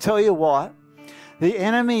 because I tell you what, the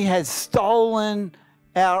enemy has stolen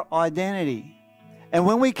our identity. And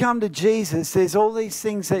when we come to Jesus, there's all these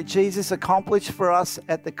things that Jesus accomplished for us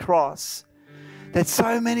at the cross that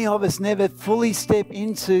so many of us never fully step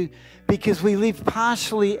into, because we live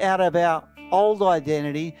partially out of our old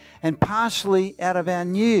identity and partially out of our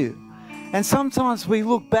new. And sometimes we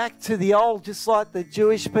look back to the old, just like the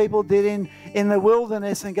Jewish people did in the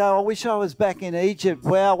wilderness, and go, I wish I was back in Egypt.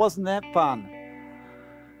 Wow, wasn't that fun?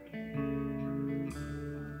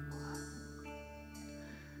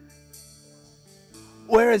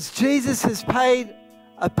 Whereas Jesus has paid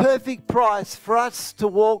a perfect price for us to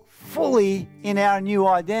walk fully in our new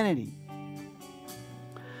identity.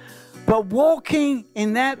 But walking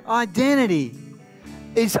in that identity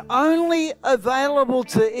is only available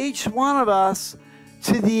to each one of us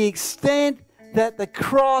to the extent that the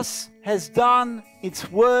cross has done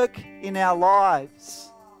its work in our lives.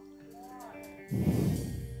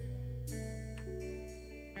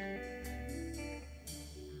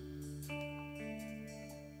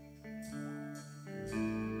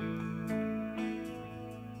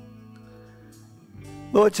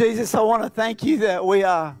 Lord Jesus, I want to thank you that we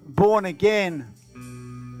are born again,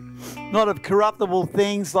 not of corruptible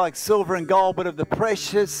things like silver and gold, but of the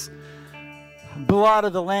precious blood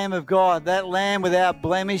of the Lamb of God, that Lamb without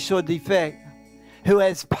blemish or defect, who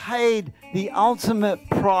has paid the ultimate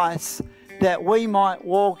price that we might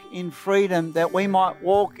walk in freedom, that we might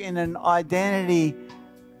walk in an identity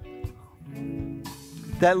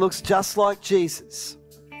that looks just like Jesus.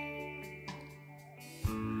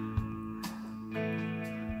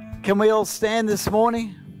 Can we all stand this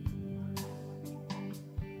morning?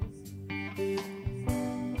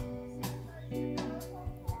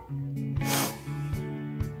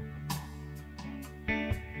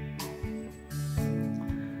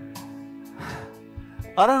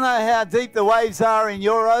 I don't know how deep the waves are in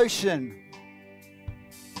your ocean,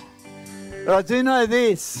 but I do know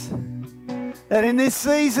this, that in this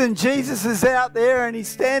season, Jesus is out there and he's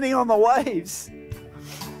standing on the waves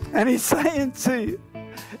and he's saying to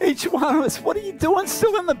each one of us, what are you doing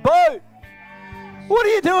still in the boat? What are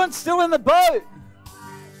you doing still in the boat?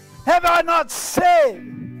 Have I not said,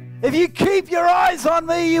 if you keep your eyes on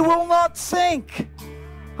me, you will not sink?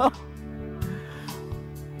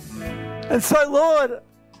 And so, Lord,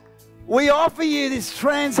 we offer you this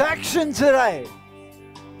transaction today.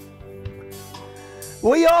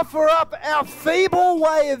 We offer up our feeble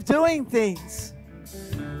way of doing things,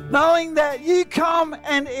 knowing that you come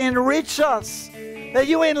and enrich us, that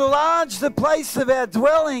you enlarge the place of our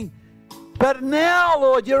dwelling. But now,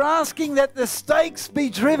 Lord, you're asking that the stakes be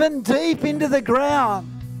driven deep into the ground.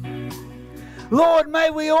 Lord, may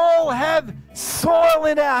we all have soil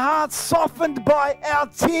in our hearts softened by our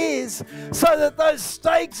tears, so that those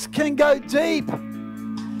stakes can go deep,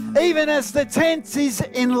 even as the tent is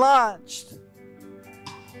enlarged.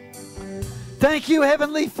 Thank you,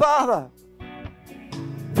 Heavenly Father,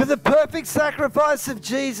 for the perfect sacrifice of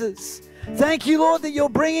Jesus. Thank you, Lord, that you're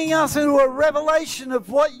bringing us into a revelation of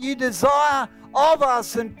what you desire of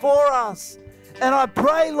us and for us. And I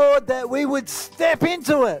pray, Lord, that we would step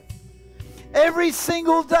into it every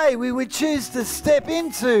single day we would choose to step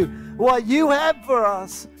into what you have for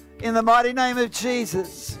us in the mighty name of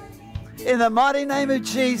Jesus. In the mighty name of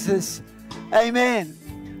Jesus,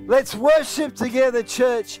 amen. Let's worship together,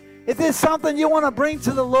 church. If there's something you want to bring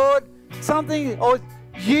to the Lord, something, or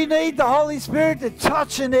you need the Holy Spirit to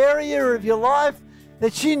touch an area of your life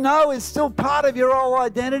that you know is still part of your whole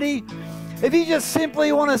identity, if you just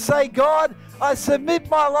simply want to say, God, I submit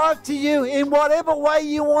my life to you in whatever way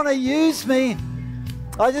you want to use me,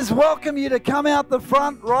 I just welcome you to come out the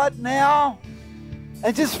front right now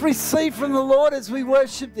and just receive from the Lord as we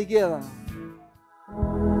worship together.